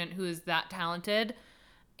a student who is that talented,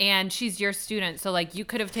 and she's your student. So, like, you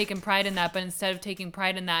could have taken pride in that, but instead of taking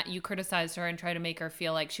pride in that, you criticized her and tried to make her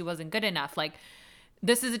feel like she wasn't good enough. Like,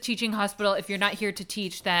 this is a teaching hospital. If you're not here to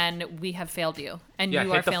teach, then we have failed you, and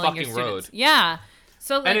you are failing your students. Yeah.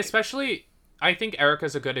 So, like, and especially... I think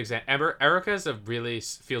Erica's a good example. Erica's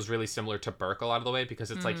feels really similar to Burke a lot of the way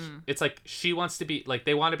because it's like she wants to be like,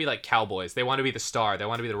 they want to be like cowboys. They want to be the star. They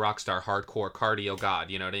want to be the rock star, hardcore cardio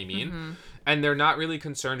god. You know what I mean? Mm-hmm. And they're not really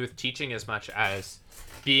concerned with teaching as much as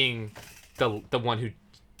being the one who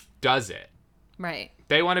does it. Right.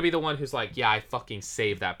 They want to be the one who's like, yeah, I fucking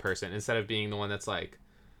saved that person, instead of being the one that's like,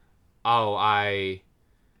 oh, I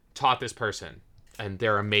taught this person and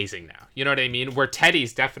they're amazing now. You know what I mean? Where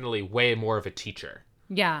Teddy's definitely way more of a teacher.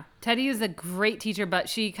 Yeah. Teddy is a great teacher, but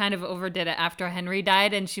she kind of overdid it after Henry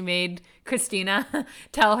died, and she made Christina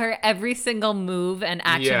tell her every single move and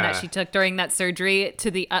action that she took during that surgery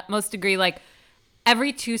to the utmost degree. Like,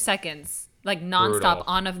 every 2 seconds, like nonstop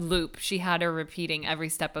on a loop, she had her repeating every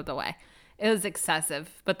step of the way. It was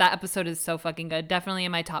excessive, but that episode is so fucking good. Definitely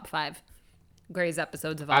in my top 5 Grey's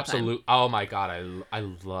episodes of all time. Oh my god, I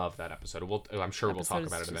love that episode. I'm sure we'll talk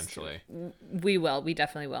about it eventually. We will. We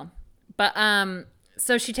definitely will. But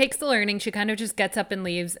so she takes the learning. She kind of just gets up and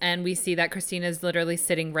leaves, and we see that Christina's literally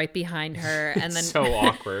sitting right behind her, and then so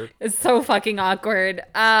awkward. It's so fucking awkward.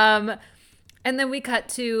 And then we cut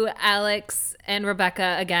to Alex and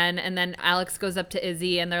Rebecca again, and then Alex goes up to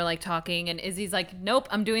Izzy, and they're like talking, and Izzy's like, "Nope,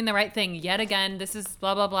 I'm doing the right thing yet again. This is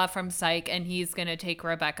blah blah blah from Psych," and he's gonna take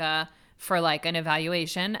Rebecca for like an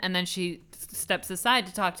evaluation. And then she steps aside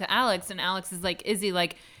to talk to Alex, and Alex is like, Izzy,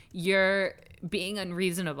 like, you're being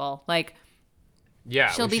unreasonable. Like,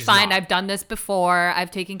 yeah, she'll be fine. I've done this before.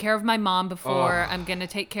 I've taken care of my mom before. I'm gonna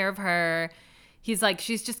take care of her. he's like,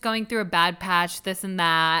 she's just going through a bad patch, this and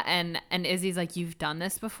that. And Izzy's like, you've done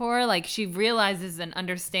this before? Like, she realizes and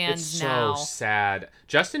understands it's now. so sad.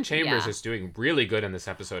 Justin Chambers is doing really good in this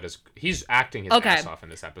episode. He's acting his ass off in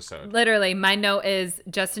this episode. Literally, my note is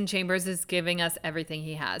Justin Chambers is giving us everything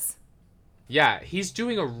he has. Yeah, he's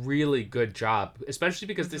doing a really good job, especially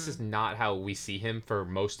because this is not how we see him for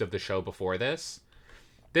most of the show before this.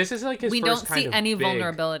 This is like his we first don't see any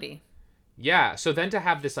vulnerability. Yeah, so then to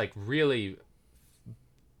have this like really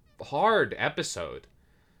hard episode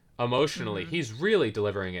emotionally, he's really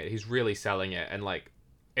delivering it. He's really selling it, and like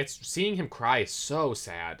it's seeing him cry is so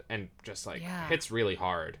sad and just like hits really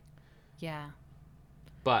hard. Yeah.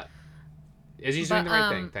 But Izzy's doing the right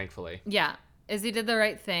thing, thankfully. Yeah. Izzy did the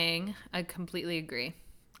right thing. I completely agree.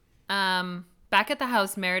 Back at the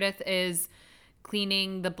house, Meredith is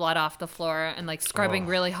cleaning the blood off the floor and like scrubbing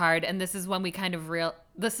really hard, and this is when we kind of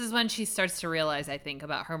this is when she starts to realize, I think,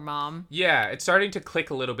 about her mom. Yeah, it's starting to click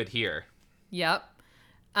a little bit here. Yep.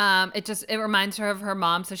 It reminds her of her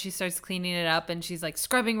mom, so she starts cleaning it up and she's like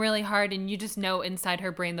scrubbing really hard, and you just know inside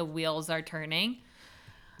her brain the wheels are turning.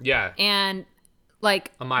 Yeah. And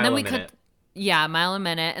like a mile a minute. Yeah, a mile a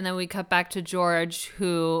minute. And then we cut back to George,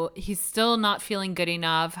 who he's still not feeling good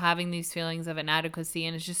enough, having these feelings of inadequacy,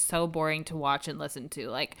 and it's just so boring to watch and listen to.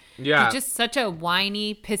 Like, he's just such a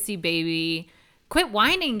whiny, pissy baby. Quit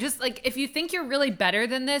whining. Just, like, if you think you're really better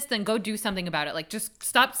than this, then go do something about it. Like, just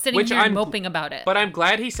stop sitting here and moping about it. But I'm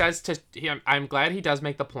glad he says I'm glad he does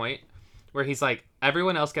make the point where he's like,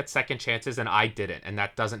 everyone else gets second chances and I didn't, and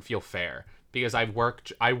that doesn't feel fair. Because I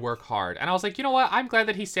work hard. And I was like, you know what? I'm glad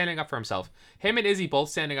that he's standing up for himself. Him and Izzy both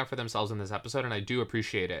standing up for themselves in this episode, and I do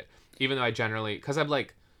appreciate it. Even though generally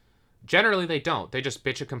they don't. They just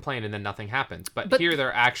bitch and complain and then nothing happens. But here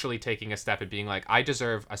they're actually taking a step and being like, I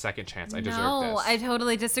deserve a second chance. I deserve this. No, I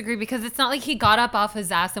totally disagree, because it's not like he got up off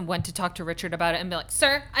his ass and went to talk to Richard about it and be like,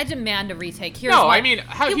 sir, I demand a retake. Here's no, what. I mean,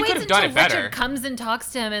 he could have done it better. Richard comes and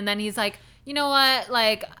talks to him, and then he's like, you know what,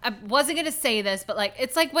 like, I wasn't going to say this, but, like,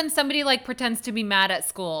 it's like when somebody, like, pretends to be mad at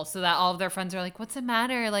school so that all of their friends are like, what's the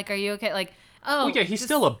matter? Like, are you okay? Like, oh. Well, yeah, he's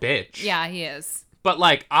still a bitch. Yeah, he is. But,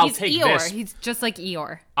 like, He's Eeyore. He's just like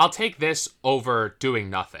Eeyore. I'll take this over doing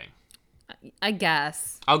nothing. I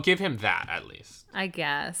guess. I'll give him that, at least. I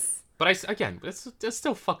guess. But, it's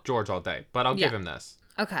still fuck George all day. But I'll give him this.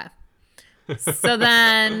 Okay. So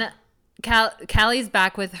then Callie's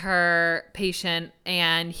back with her patient,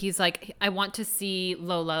 and he's like, I want to see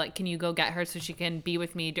Lola. Like, can you go get her so she can be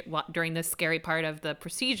with me during this scary part of the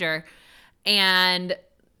procedure? And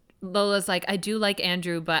Lola's like, I do like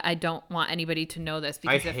Andrew, but I don't want anybody to know this,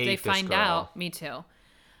 because if they find out, me too.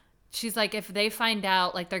 She's like, if they find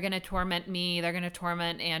out, like, they're going to torment me, they're going to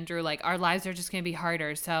torment Andrew, like, our lives are just going to be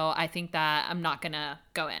harder. So I think that I'm not going to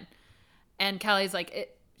go in. And Callie's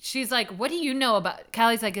like, she's like, what do you know about,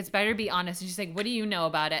 Callie's like, it's better to be honest. And she's like, what do you know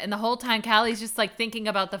about it? And the whole time Callie's just like thinking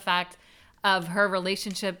about the fact of her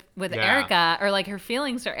relationship with Erica, or like her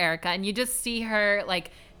feelings for Erica. And you just see her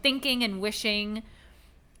like thinking and wishing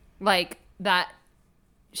like that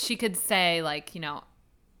she could say, like, you know,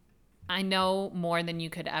 I know more than you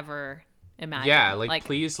could ever imagine. Yeah, like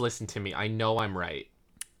please listen to me. I know I'm right.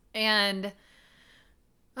 And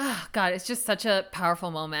oh God, it's just such a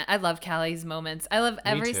powerful moment. I love Callie's moments. I love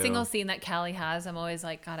every single scene that Callie has. I'm always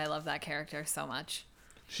like, God, I love that character so much.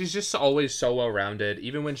 She's just always so well-rounded.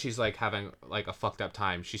 Even when she's like having like a fucked up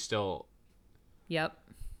time, she's still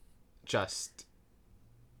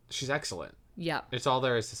she's excellent. Yep. It's all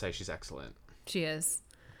there is to say. She's excellent. She is.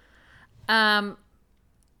 And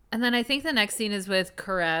then I think the next scene is with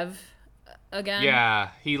Trev again. Yeah,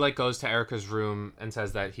 he like goes to Erica's room and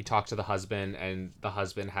says that he talked to the husband, and the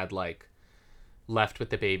husband had like left with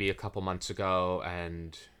the baby a couple months ago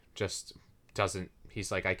and just doesn't,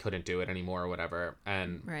 he's like, I couldn't do it anymore or whatever,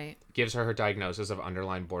 and gives her diagnosis of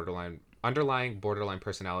underlying borderline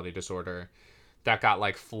personality disorder that got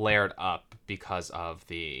like flared up because of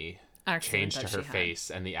the change to her face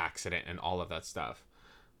and the accident and all of that stuff.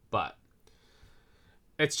 But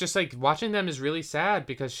it's just like watching them is really sad,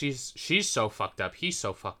 because she's so fucked up, he's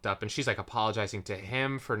so fucked up, and she's like apologizing to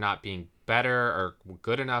him for not being better or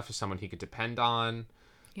good enough as someone he could depend on.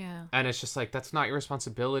 Yeah. And it's just like, that's not your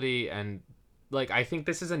responsibility. And like, I think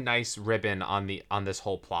this is a nice ribbon on this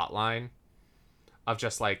whole plot line of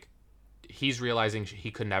just like, he's realizing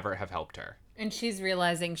he could never have helped her. And she's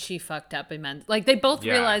realizing she fucked up immense. Like, they both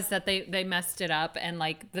realized that they messed it up, and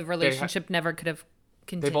like the relationship never could have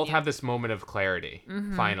continued. They both have this moment of clarity,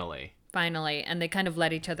 finally. And they kind of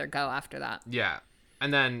let each other go after that. Yeah.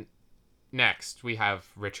 And then next we have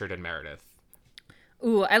Richard and Meredith.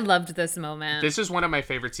 Ooh, I loved this moment. This is one of my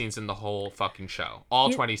favorite scenes in the whole fucking show. All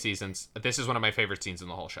 20 seasons. This is one of my favorite scenes in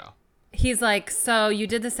the whole show. He's like, so you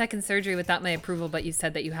did the second surgery without my approval, but you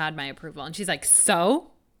said that you had my approval. And she's like,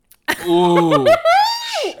 so? Ooh.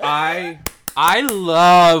 I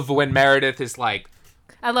love when Meredith is like...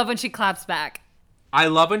 I love when she claps back. I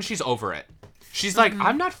love when she's over it. She's like,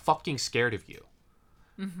 I'm not fucking scared of you.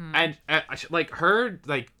 And like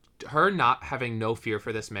her not having no fear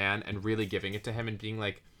for this man and really giving it to him and being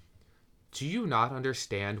like, do you not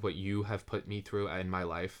understand what you have put me through in my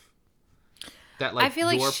life? That like, I feel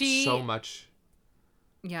like you're she... so much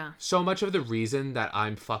of the reason that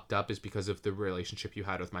I'm fucked up is because of the relationship you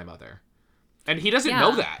had with my mother. And he doesn't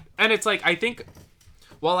know that. And it's like, I think,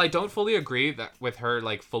 while I don't fully agree that with her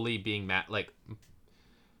like fully being mad, like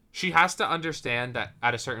she has to understand that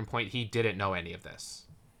at a certain point he didn't know any of this.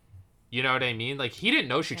 You know what I mean? Like, he didn't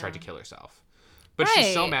know she tried to kill herself. But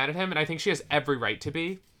she's so mad at him, and I think she has every right to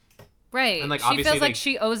be. Right. And, like, she feels like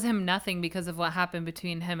she owes him nothing because of what happened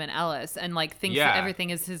between him and Ellis, and, like, thinks that everything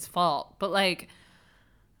is his fault. But, like,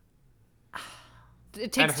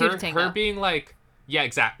 it takes two to tango. Her being like, yeah,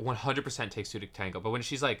 exactly, 100% takes two to tango. But when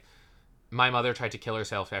she's like, my mother tried to kill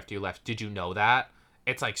herself after you left, did you know that?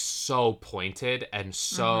 It's, like, so pointed and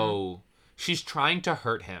so... She's trying to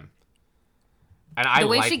hurt him. And the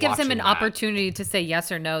way she gives him an opportunity to say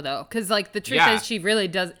yes or no, though, because like the truth is she really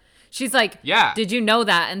does. She's like, did you know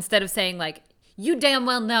that? Instead of saying like, you damn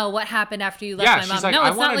well know what happened after you left my mom. Like, no,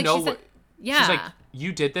 it's not like she said. Yeah, she's like,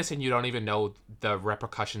 you did this and you don't even know the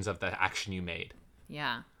repercussions of the action you made.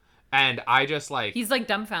 Yeah, and I just like he's like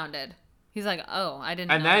dumbfounded. He's like, oh, I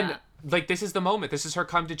didn't. And know then that. Like this is the moment. This is her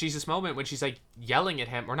come to Jesus moment when she's like yelling at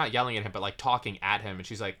him, or not yelling at him, but like talking at him, and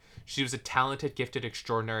she's like, she was a talented, gifted,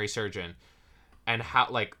 extraordinary surgeon. And how,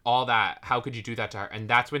 like, all that, how could you do that to her? And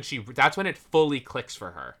that's when it fully clicks for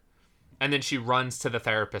her. And then she runs to the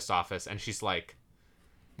therapist's office and she's like,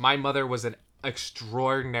 my mother was an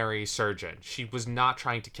extraordinary surgeon. She was not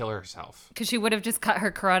trying to kill herself. Because she would have just cut her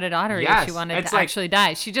carotid artery if she wanted to actually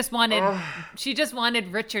die. She just wanted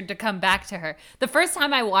Richard to come back to her. The first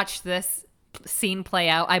time I watched this scene play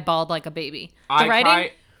out, I bawled like a baby. I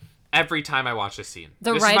cry every time I watch this scene.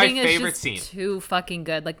 This writing is my favorite just scene. Too fucking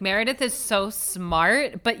good. Like, Meredith is so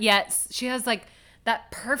smart, but yet she has like that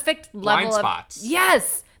perfect level blind spots.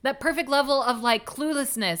 Yes, that perfect level of like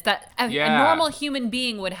cluelessness that a normal human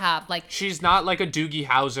being would have. Like, she's not like a Doogie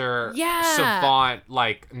Howser savant,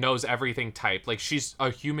 like knows everything type. Like, she's a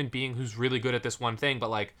human being who's really good at this one thing, but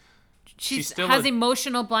like she still has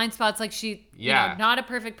emotional blind spots. Like, she you know, not a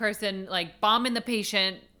perfect person. Like, bombing the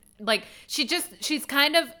patient. Like, she's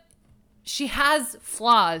kind of. She has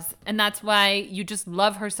flaws, and that's why you just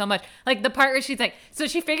love her so much. Like, the part where she's like, so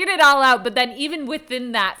she figured it all out, but then even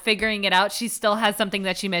within that figuring it out, she still has something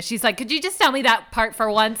that she missed. She's like, could you just tell me that part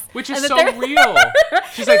for once? Which is so real.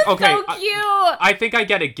 She's like, okay, so cute. I think I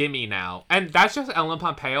get a gimme now. And that's just Ellen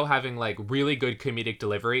Pompeo having, like, really good comedic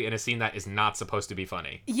delivery in a scene that is not supposed to be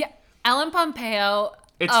funny. Yeah, Ellen Pompeo...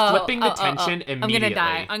 It's flipping the tension immediately.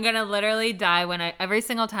 I'm gonna literally die when every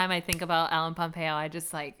single time I think about Ellen Pompeo. I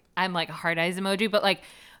just like, I'm like a heart eyes emoji, but like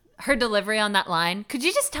her delivery on that line. Could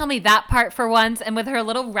you just tell me that part for once? And with her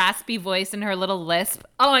little raspy voice and her little lisp.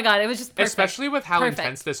 Oh my God, it was just perfect. Especially with how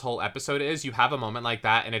intense this whole episode is, you have a moment like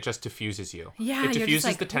that and it just diffuses you. Yeah, it diffuses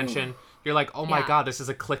like, the tension. Ooh. You're like, oh my God, this is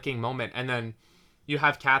a clicking moment. And then you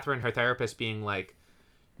have Catherine, her therapist, being like,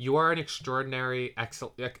 you are an extraordinary,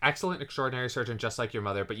 excellent, extraordinary surgeon, just like your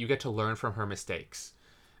mother, but you get to learn from her mistakes.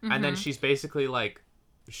 Mm-hmm. And then she's basically like,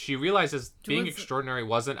 she realizes being extraordinary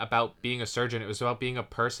wasn't about being a surgeon. It was about being a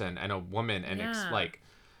person and a woman. And it's like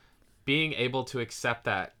being able to accept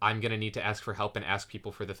that I'm going to need to ask for help and ask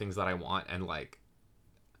people for the things that I want. And like,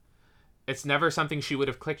 it's never something she would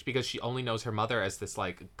have clicked because she only knows her mother as this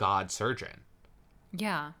like God surgeon.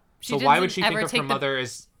 Yeah. So why would she think of her mother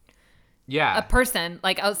as... Yeah. A person,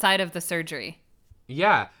 like, outside of the surgery.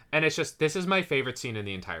 Yeah. And it's just, this is my favorite scene in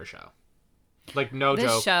the entire show. Like, no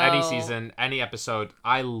joke. Any season, any episode.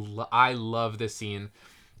 I love this scene.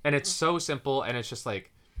 And it's so simple, and it's just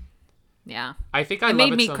like... Yeah. I think I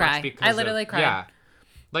love it so much because I literally cried. Yeah.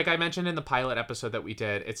 Like I mentioned in the pilot episode that we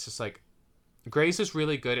did, it's just like... Grace is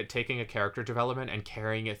really good at taking a character development and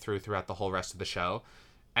carrying it throughout the whole rest of the show.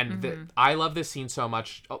 And I love this scene so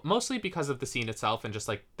much, mostly because of the scene itself and just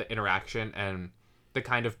like the interaction and the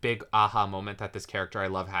kind of big aha moment that this character I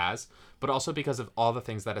love has, but also because of all the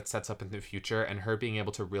things that it sets up in the future and her being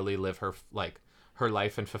able to really live her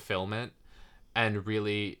life in fulfillment and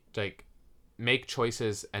really like make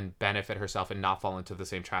choices and benefit herself and not fall into the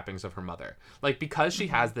same trappings of her mother. Like, because she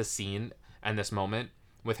has this scene and this moment,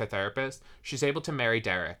 with her therapist, she's able to marry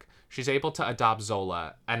Derek. She's able to adopt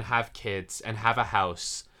Zola and have kids and have a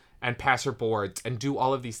house and pass her boards and do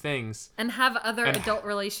all of these things. And have other adult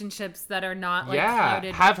relationships that are not like Yeah,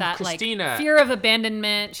 clouded have with that Christina. like fear of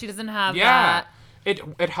abandonment. She doesn't have Yeah.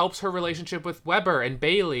 that. It helps her relationship with Weber and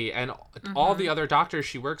Bailey and all the other doctors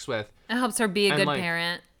she works with. It helps her be a And, good like,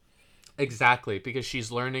 Parent. Exactly, because she's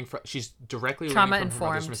directly Trauma learning from her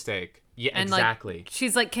mother's informed. mistake. Yeah, And exactly. like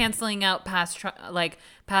she's like canceling out past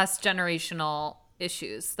generational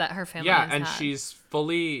issues that her family Yeah, has and had. she's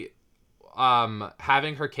fully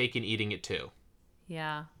having her cake and eating it too.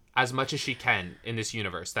 Yeah. As much as she can in this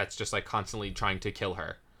universe that's just like constantly trying to kill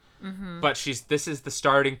her. But this is the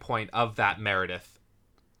starting point of that Meredith.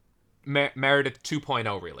 Meredith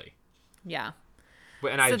 2.0 really. Yeah.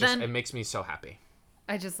 And it makes me so happy.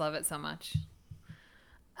 I just love it so much.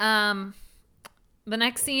 The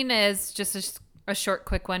next scene is just a short,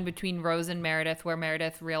 quick one between Rose and Meredith, where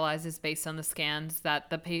Meredith realizes, based on the scans,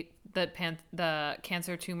 that the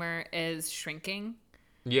cancer tumor is shrinking.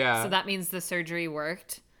 Yeah. So that means the surgery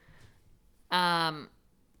worked.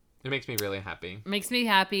 It makes me really happy. Makes me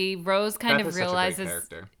happy. Rose kind Beth of is such a realizes. great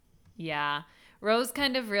character. Yeah. Rose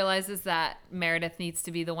kind of realizes that Meredith needs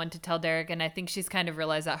to be the one to tell Derek, and I think she's kind of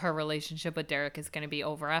realized that her relationship with Derek is going to be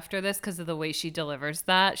over after this because of the way she delivers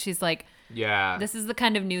that. She's like, yeah, this is the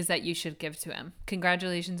kind of news that you should give to him.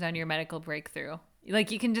 Congratulations on your medical breakthrough. Like,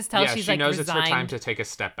 you can just tell she's she like knows resigned. it's her time to take a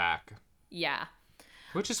step back. Yeah.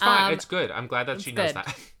 Which is fine. It's good. I'm glad that she knows good.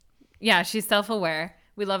 that. Yeah, she's self-aware.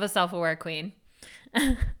 We love a self-aware queen.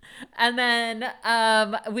 And then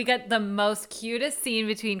we get the most cutest scene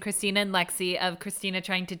between Christina and Lexi of Christina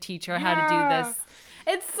trying to teach her how to do this.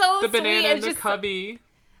 It's so The sweet. banana in It's the just, cubby.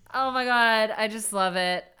 oh my God, I just love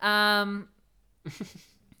it. I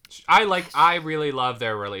really love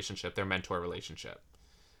their relationship, their mentor relationship.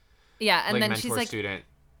 Yeah, and like then mentor she's like, student.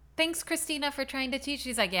 thanks, Christina, for trying to teach.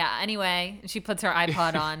 She's like, yeah, anyway. And she puts her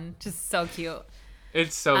iPod on. Just so cute.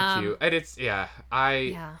 It's so cute. And it's, Yeah.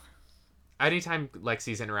 Anytime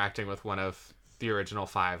Lexi's interacting with one of the original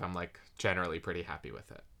 5, I'm like generally pretty happy with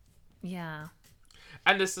it. Yeah.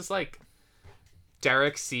 And this is like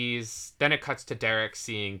then it cuts to Derek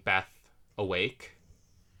seeing Beth awake.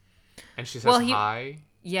 And she says hi.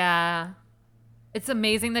 Yeah. It's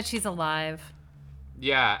amazing that she's alive.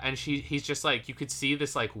 Yeah, and he's just like, you could see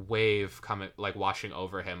this like wave coming, like washing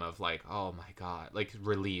over him of like, oh my God, like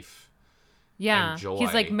relief. Yeah. And joy.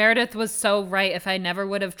 He's like, Meredith was so right. If I never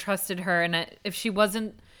would have trusted her, and if she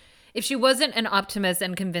wasn't an optimist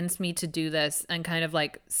and convinced me to do this and kind of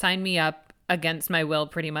like sign me up against my will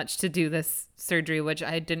pretty much to do this surgery, which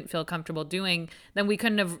I didn't feel comfortable doing, then we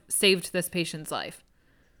couldn't have saved this patient's life.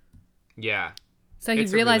 Yeah. So he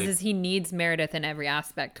realizes he needs Meredith in every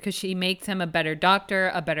aspect because she makes him a better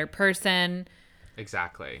doctor, a better person.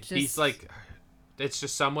 Exactly. He's like, it's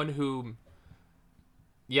just someone who,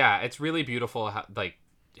 yeah, it's really beautiful how, like,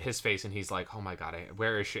 his face, and he's like, oh my God,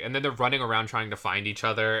 where is she? And then they're running around trying to find each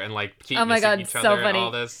other and like keep missing each other and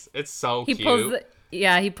all this. It's so cute.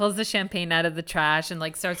 He pulls the champagne out of the trash and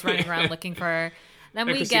like starts running around looking for her. Then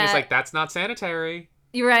and Christina's like, that's not sanitary.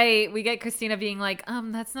 You're right. We get Christina being like,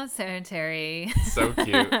 that's not sanitary. So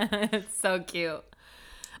cute. It's so cute.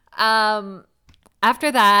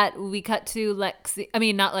 After that, we cut to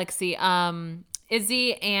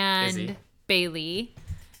Izzy and Bailey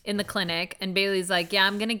in the clinic. And Bailey's like, yeah,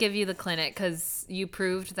 I'm going to give you the clinic because you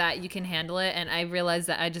proved that you can handle it. And I realized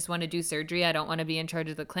that I just want to do surgery. I don't want to be in charge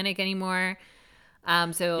of the clinic anymore.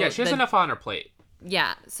 So she has enough on her plate.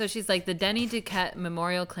 Yeah. So she's like, the Denny Duquette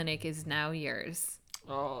Memorial Clinic is now yours.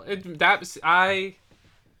 Oh,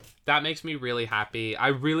 that makes me really happy. I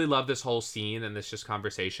really love this whole scene and this just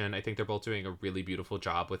conversation. I think they're both doing a really beautiful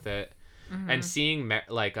job with it. Mm-hmm. And seeing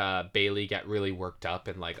Bailey get really worked up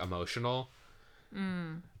and like emotional,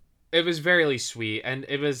 it was very sweet. And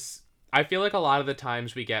I feel like a lot of the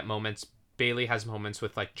times we get moments, Bailey has moments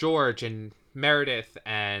with like George and Meredith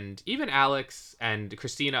and even Alex and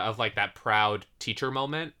Christina of like that proud teacher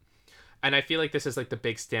moment. And I feel like this is like the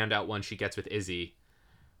big standout one she gets with Izzy,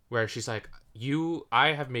 where she's like, I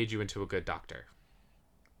have made you into a good doctor.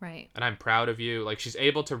 Right. And I'm proud of you. Like, she's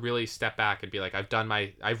able to really step back and be like,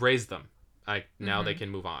 I've raised them. Now they can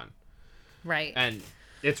move on. Right. And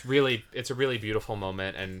it's a really beautiful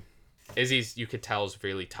moment. And Izzy's, you could tell, is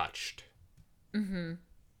really touched. Mm-hmm.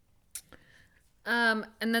 And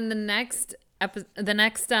then the next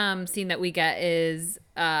scene that we get is,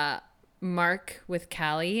 Mark with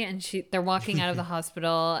Callie, and they're walking out of the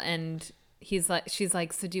hospital, and she's like,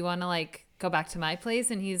 so do you want to like go back to my place?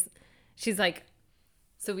 And she's like,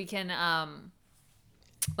 so we can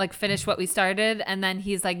like finish what we started, and then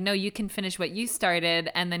he's like, no, you can finish what you started,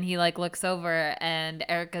 and then he like looks over and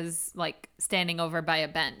Erica's like standing over by a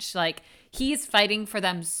bench. Like he's fighting for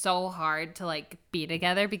them so hard to like be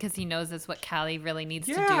together because he knows that's what Callie really needs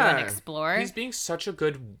to do and explore. He's being such a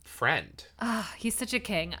good friend. He's such a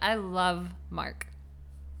king. I love Mark.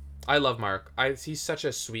 I love Mark. He's such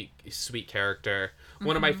a sweet character.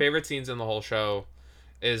 One of my favorite scenes in the whole show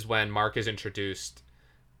is when Mark is introduced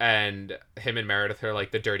and him and Meredith are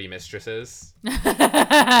like the dirty mistresses.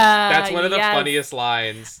 That's one of the funniest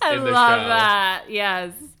lines in the show. I love that.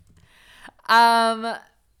 Yes.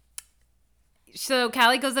 So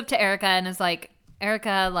Callie goes up to Erica and is like,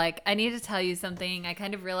 Erica, like, I need to tell you something. I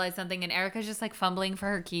kind of realized something. And Erica's just like fumbling for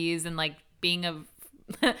her keys and like being a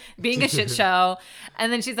shit show.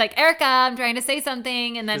 And then she's like, Erica, I'm trying to say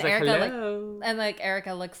something. And then she's Erica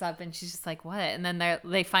Erica looks up and she's just like, what? And then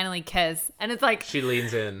they finally kiss. And it's like, she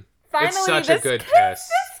leans in. Finally, it's such a good kiss.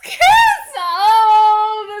 This kiss.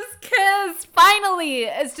 Oh, this kiss. Finally.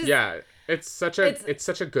 It's just it's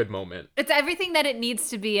such a good moment. It's everything that it needs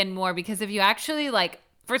to be and more, because if you actually like,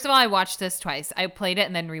 first of all, I watched this twice. I played it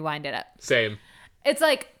and then rewinded it. Same. It's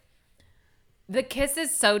like the kiss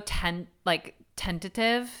is so tentative.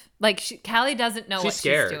 Like Callie doesn't know what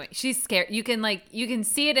she's doing. She's scared. You can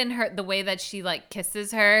see it in her, the way that she like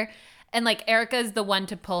kisses her, and like Erica's the one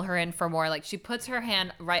to pull her in for more. Like she puts her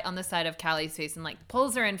hand right on the side of Callie's face and like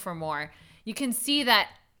pulls her in for more. You can see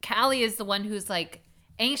that Callie is the one who's like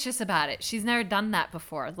anxious about it. She's never done that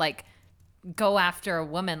before. Like go after a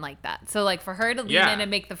woman like that. So like for her to lean in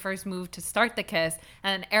and make the first move to start the kiss,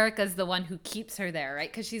 and Erica's the one who keeps her there,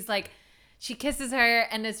 right? Because she's like, she kisses her,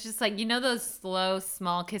 and it's just like, you know, those slow,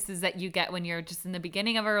 small kisses that you get when you're just in the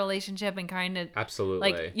beginning of a relationship and kind of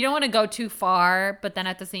absolutely like you don't want to go too far, but then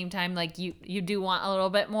at the same time, like you do want a little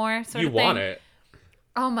bit more. Sort of thing. You want it.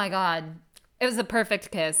 Oh my god, it was a perfect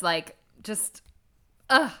kiss. Like just,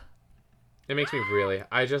 It makes me really.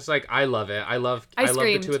 I love it. I love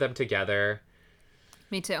the two of them together.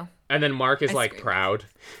 Me too. And then Mark is like proud.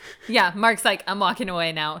 Yeah, Mark's like, I'm walking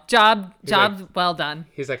away now. Job like, well done.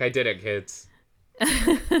 He's like, I did it, kids.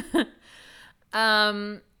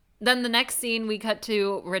 Then the next scene, we cut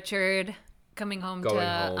to Richard coming home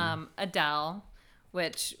to Adele,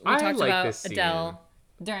 which we talked about Adele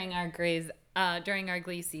during our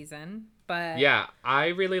Glee season. But yeah, I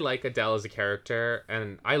really like Adele as a character,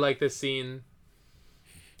 and I like this scene.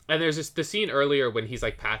 And there's the scene earlier when he's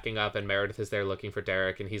like packing up and Meredith is there looking for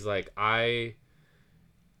Derek, and he's like, I'm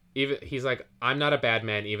not a bad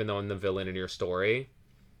man even though I'm the villain in your story.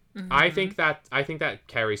 Mm-hmm. I think that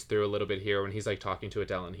carries through a little bit here when he's like talking to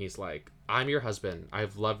Adele and he's like, I'm your husband. I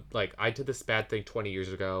did this bad thing 20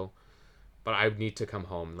 years ago, but I need to come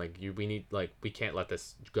home. Like we can't let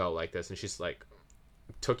this go like this. And she's like,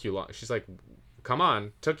 took you long. She's like, come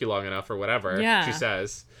on, took you long enough or whatever. Yeah. She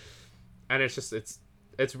says. And it's just, it's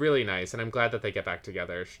really nice, and I'm glad that they get back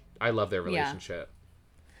together. I love their relationship.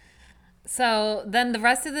 Yeah. So then the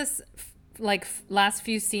rest of this, like, last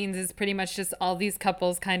few scenes is pretty much just all these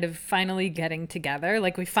couples kind of finally getting together.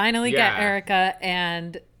 Like, we finally get Erica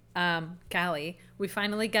and Callie. We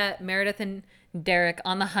finally get Meredith and Derek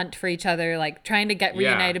on the hunt for each other, like, trying to get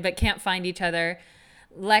reunited but can't find each other.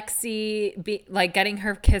 Lexi getting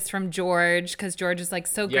her kiss from George, because George is, like,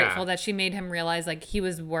 so grateful that she made him realize, like, he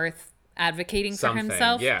was worth advocating for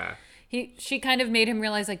himself. Yeah. She kind of made him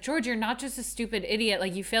realize, like, George, you're not just a stupid idiot.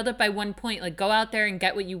 Like, you failed it by one point. Like, go out there and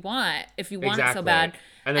get what you want if you want it so bad.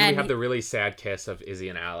 And then we have the really sad kiss of Izzy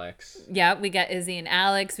and Alex. Yeah, we get Izzy and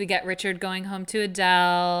Alex. We get Richard going home to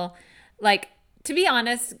Adele. Like, to be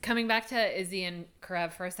honest, coming back to Izzy and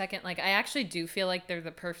Trev for a second, like, I actually do feel like they're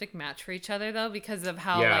the perfect match for each other, though, because of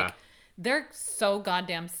how, like, they're so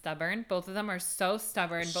goddamn stubborn. Both of them are so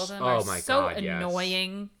stubborn. Both of them are so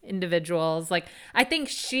annoying individuals. Like, I think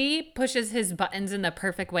she pushes his buttons in the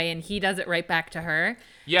perfect way and he does it right back to her.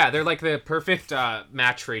 Yeah, they're like the perfect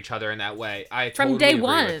match for each other in that way. From day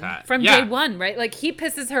one, right? Like, he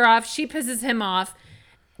pisses her off. She pisses him off.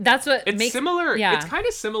 That's what makes... similar. Yeah. It's kind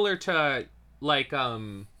of similar to, like,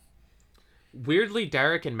 weirdly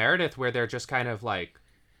Derek and Meredith, where they're just kind of like,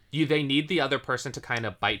 they need the other person to kind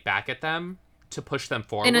of bite back at them to push them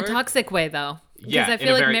forward. In a toxic way, though. Because I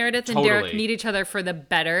feel like Meredith and Derek need each other for the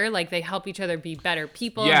better. Like, they help each other be better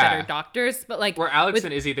people and better doctors. But, like... Where Alex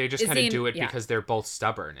and Izzy, they just kind of do it because they're both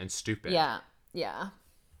stubborn and stupid. Yeah. Yeah.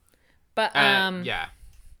 But,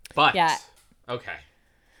 But, okay.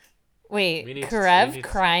 Wait, Trev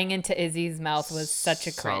crying into Izzy's mouth was such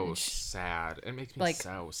a cringe. So sad. It makes me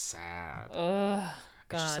so sad. Ugh.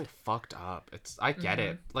 It's just God. like fucked up. I get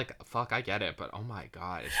it. Like fuck, I get it, but oh my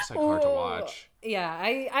god, it's just like hard to watch. Yeah,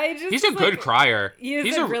 I just He's a good crier.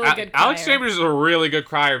 He's a really good Alex crier. Chambers is a really good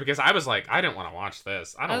crier because I was like, I didn't want to watch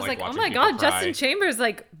this. I was like, oh watching my people God, cry. Justin Chambers,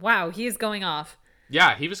 like, wow, he is going off.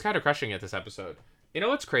 Yeah, he was kind of crushing it this episode. You know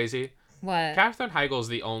what's crazy? What? Katherine Heigl's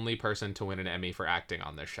the only person to win an Emmy for acting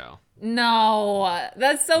on this show. No,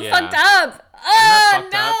 that's so Yeah. fucked up. Isn't Oh that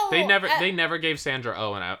fucked no! up? They never gave Sandra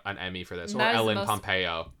Oh an Emmy for this, or That is the Ellen most-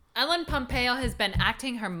 Pompeo. Ellen Pompeo has been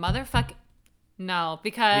acting her motherfucking... No, We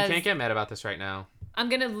because can't get mad about this right now. I'm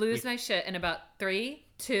gonna lose my shit in about 3,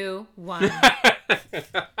 2, 1.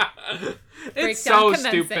 It's Breakdown so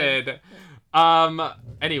commencing. stupid.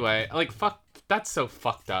 Anyway, like fuck, that's so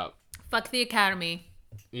fucked up. Fuck the Academy.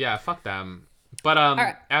 Yeah, fuck them. But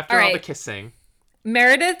right, after all the right. kissing,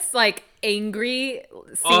 Meredith's like angry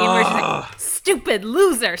scene where she's like, "Stupid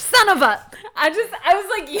loser, son of a." I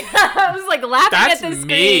was like, yeah, I was like laughing That's at the me.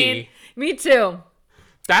 screen. Me too.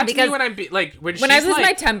 that's Because me when I'm like when When I she's lose like,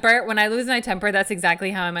 my temper, that's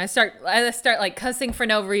exactly how I'm. I start like cussing for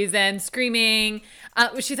no reason, screaming.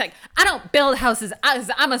 She's like, "I don't build houses.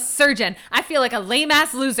 I'm a surgeon. I feel like a lame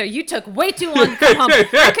ass loser. You took way too long to come home.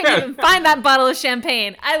 I couldn't even find that bottle of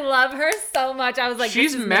champagne." I love her so much. I was like,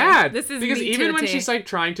 she's this is mad Me. This is because me even too, when T. she's like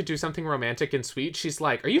trying to do something romantic and sweet, she's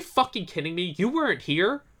like, "Are you fucking kidding me? You weren't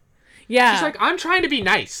here." yeah, She's like, "I'm trying to be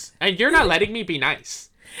nice, and you're not letting me be nice."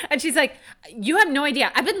 and she's like, "You have no idea.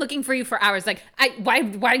 I've been looking for you for hours. Like, why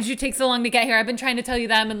did you take so long to get here? I've been trying to tell you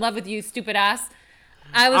that I'm in love with you, stupid ass."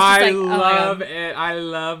 I was just I like, oh my love God. it. I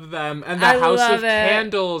love them. And the I House love of it.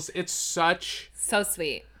 Candles. It's such So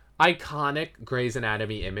sweet. iconic Grey's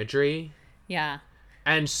Anatomy imagery Yeah.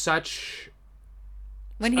 and such.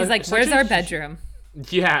 When he's like, such "Where's a our hu- bedroom?"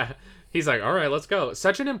 Yeah. He's like, all right, let's go.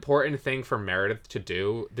 Such an important thing for Meredith to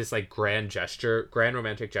do, this like grand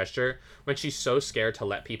romantic gesture, when she's so scared to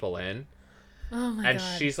let people in. Oh my And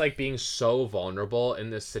God. she's like being so vulnerable in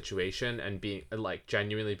this situation and being like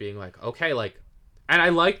genuinely being like, okay, like, and I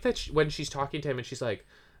like that when she's talking to him and she's like,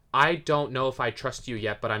 I don't know if I trust you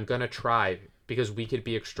yet, but I'm going to try because we could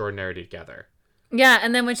be extraordinary together. Yeah,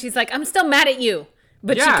 and then when she's like, "I'm still mad at you,"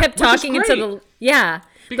 but Yeah, she kept which is talking until great. the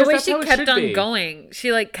Because way that's she how it kept should on be. going.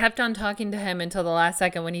 She like kept on talking to him until the last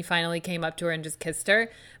second when he finally came up to her and just kissed her.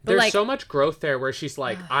 But There's like, so much growth there where she's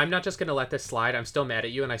like, I'm not just going to let this slide. I'm still mad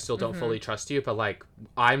at you and I still don't fully trust you, but like,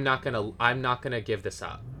 I'm not going to give this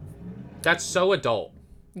up. That's so adult.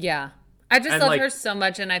 yeah, I just And, love like- her so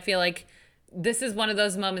much, and I feel like this is one of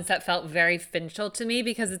those moments that felt very Finchel to me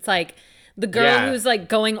because it's like the girl Yeah. who's like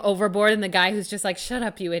going overboard and the guy who's just like, "Shut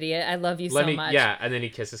up, you idiot! I love you so much." Yeah, and then he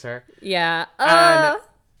kisses her. Yeah.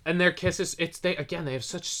 And their kisses, they have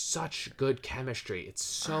such good chemistry. It's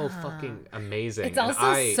so fucking amazing. It's And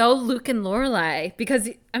also so Luke and Lorelai because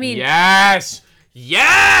I mean Yes!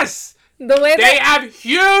 the way They that have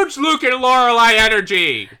huge Luke and Lorelai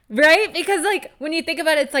energy. right, because like when you think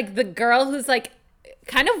about it, it's like the girl who's like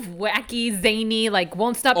kind of wacky, zany, like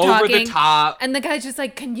won't stop Over talking, the top. and the guy's just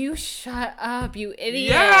like, "Can you shut up, you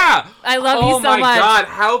idiot?" Yeah! I love you so much. Oh my god,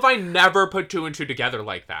 how have I never put two and two together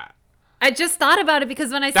like that? I just thought about it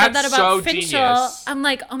because when I said That's that about so Finchel, genius. I'm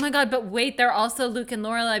like, "Oh my god!" But wait, they're also Luke and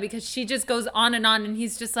Lorelai because she just goes on, and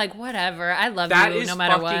he's just like, "Whatever, I love That you is no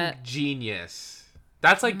matter fucking what." genius.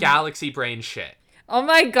 That's like galaxy brain shit. Oh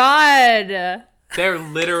my god! They're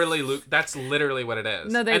literally that's literally what it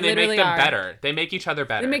is. No, they and they literally make them are. better. They make each other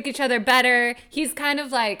better. They make each other better. He's kind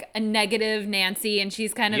of like a negative Nancy, and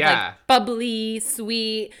she's kind of Yeah. like bubbly,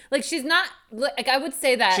 sweet. Like she's not like I would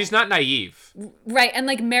say that She's not naive. right. And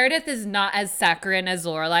like Meredith is not as saccharine as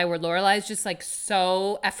Lorelai, where Lorelai is just like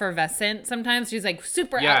so effervescent. Sometimes she's like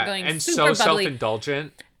super Yeah, outgoing, and super so bubbly,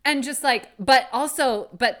 self-indulgent. and just like, but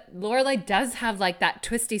Lorelai does have like that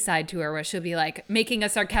twisty side to her, where she'll be like making a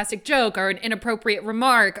sarcastic joke or an inappropriate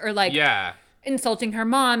remark, or like Yeah. insulting her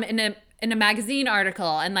mom in a magazine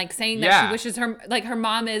article and like saying that Yeah. she wishes her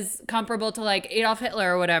mom is comparable to like Adolf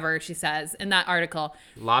Hitler or whatever she says in that article.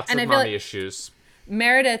 Lots And of I feel mommy like issues.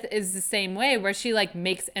 Meredith is the same way, where she like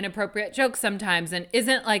makes inappropriate jokes sometimes and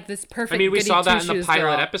isn't like this perfect. I mean, we goody saw that in the two-shoes pilot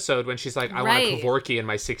girl. episode when she's like, I want Right. a Kevorkian in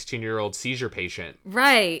my 16-year-old seizure patient.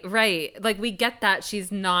 Right. Like we get that she's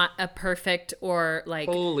not a perfect or like.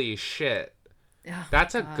 Holy shit. Oh,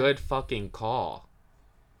 That's a God. good fucking call.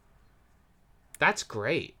 That's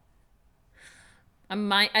great. I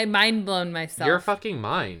mind blown myself. Your fucking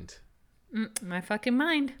mind. My fucking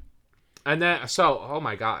mind. And then, oh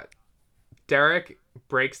my god. Derek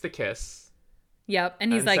breaks the kiss. Yep.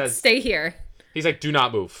 And he's And like, says- "Stay here." He's like, do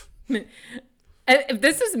not move. If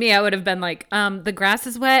this was me, I would have been like, "The grass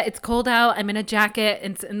is wet. It's cold out. I'm in a jacket.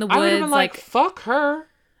 It's in the woods." I would have been like, fuck her.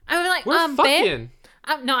 I would be like, We're babe, fucking.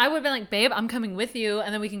 No, I would have been like, babe, I'm coming with you,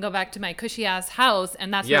 and then we can go back to my cushy ass house,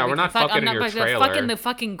 and that's where we're not fuck. fucking I'm in your not trailer. fucking the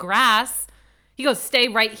fucking grass. He goes, stay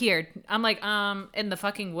right here. I'm like, in the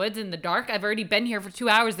fucking woods in the dark. I've already been here for 2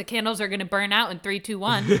 hours. The candles are gonna burn out in 3, 2,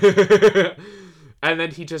 1. And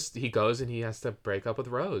then he goes and he has to break up with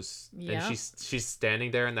Rose. Yeah. And she's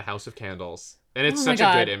standing there in the house of candles. And it's Oh my such a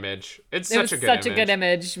God. good image. It's It was such a good such image. a good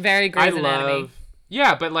image. Very Grey's Anatomy.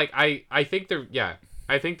 Yeah, but like I think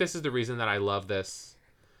I think this is the reason that I love this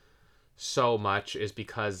so much is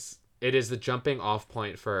because it is the jumping off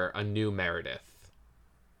point for a new Meredith.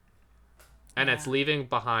 And it's leaving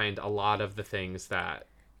behind a lot of the things that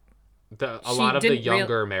a lot of the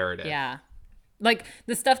younger Meredith. Yeah. Like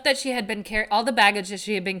the stuff that she had been all the baggage that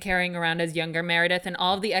she had been carrying around as younger Meredith, and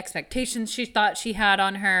all of the expectations she thought she had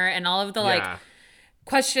on her, and all of the like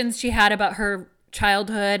questions she had about her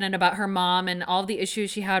childhood and about her mom, and all the issues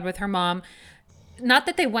she had with her mom. Not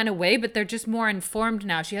that they went away, but they're just more informed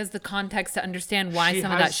now. She has the context to understand why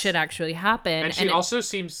some of that shit actually happened. And she also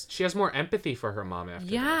seems she has more empathy for her mom after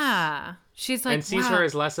this. She's like, and sees her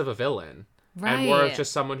as less of a villain. Right. And more of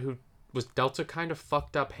just someone who was dealt a kind of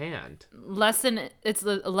fucked up hand. It's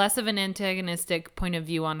less of an antagonistic point of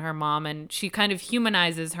view on her mom, and she kind of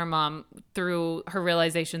humanizes her mom through her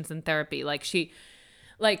realizations in therapy.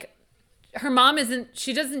 Her mom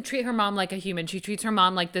she doesn't treat her mom like a human. She treats her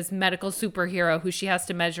mom like this medical superhero who she has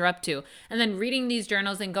to measure up to. And then reading these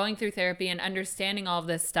journals and going through therapy and understanding all of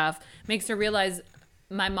this stuff makes her realize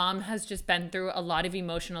my mom has just been through a lot of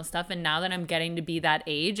emotional stuff. And now that I'm getting to be that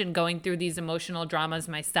age and going through these emotional dramas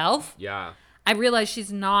myself, I realize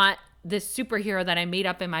she's not this superhero that I made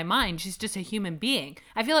up in my mind. She's just a human being.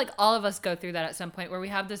 I feel like all of us go through that at some point where we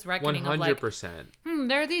have this reckoning 100%. of like,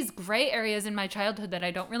 there are these gray areas in my childhood that I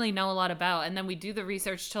don't really know a lot about. And then we do the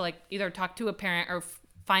research to like either talk to a parent or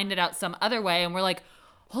find it out some other way. And we're like,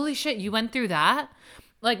 holy shit, you went through that?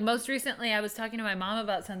 Like most recently I was talking to my mom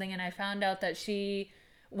about something and I found out that she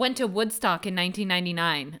went to Woodstock in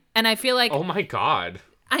 1999. And I feel like, oh my God.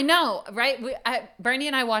 I know, right? Bernie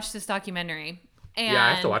and I watched this documentary. And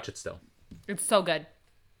I have to watch it still. It's so good.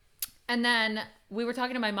 And then we were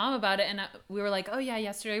talking to my mom about it, and we were like, oh, yeah,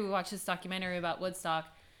 yesterday we watched this documentary about Woodstock,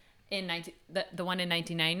 the one in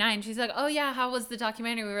 1999. She's like, oh, yeah, how was the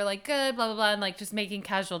documentary? We were like, good, blah, blah, blah, and like just making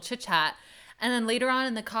casual chit-chat. And then later on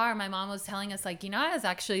in the car, my mom was telling us, like, I was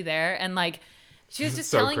actually there, and like, she was just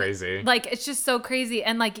so telling crazy. Like, it's just so crazy.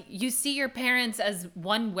 And like, you see your parents as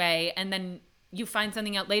one way, and then you find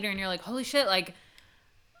something out later, and you're like, holy shit, like,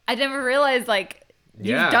 I never realized, like,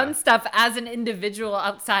 you've done stuff as an individual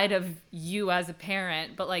outside of you as a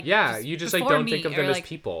parent, but like you just like don't think of them as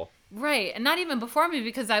people, right? And not even before me,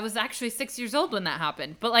 because I was actually 6 years old when that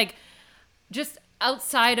happened. But like, just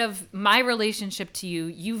outside of my relationship to you,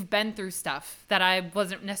 you've been through stuff that I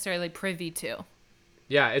wasn't necessarily privy to.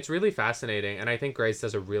 Yeah, it's really fascinating, and I think Grace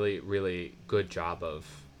does a really, really good job of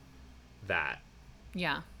that.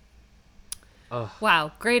 Yeah. Ugh.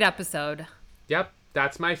 Wow, great episode. Yep,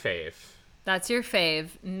 that's my fave. That's your fave.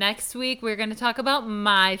 Next week, we're going to talk about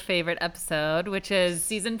my favorite episode, which is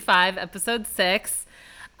season 5, episode 6.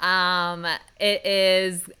 It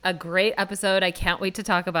is a great episode. I can't wait to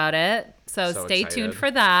talk about it. So stay tuned for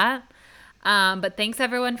that. But thanks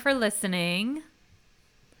everyone for listening.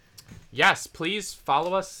 Yes, please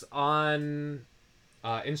follow us on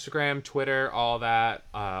Instagram, Twitter, all that.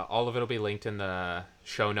 All of it will be linked in the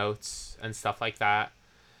show notes and stuff like that.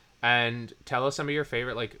 And tell us some of your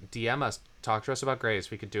favorite, like, DM us. Talk to us about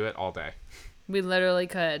Grace. We could do it all day. We literally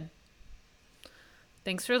could.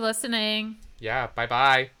 Thanks for listening. Yeah,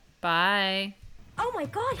 bye-bye. Bye. Oh my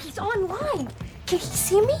God, he's online. Can he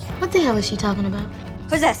see me? What the hell is she talking about?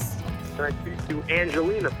 Who's this? Can I speak to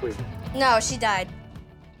Angelina, please? No, she died.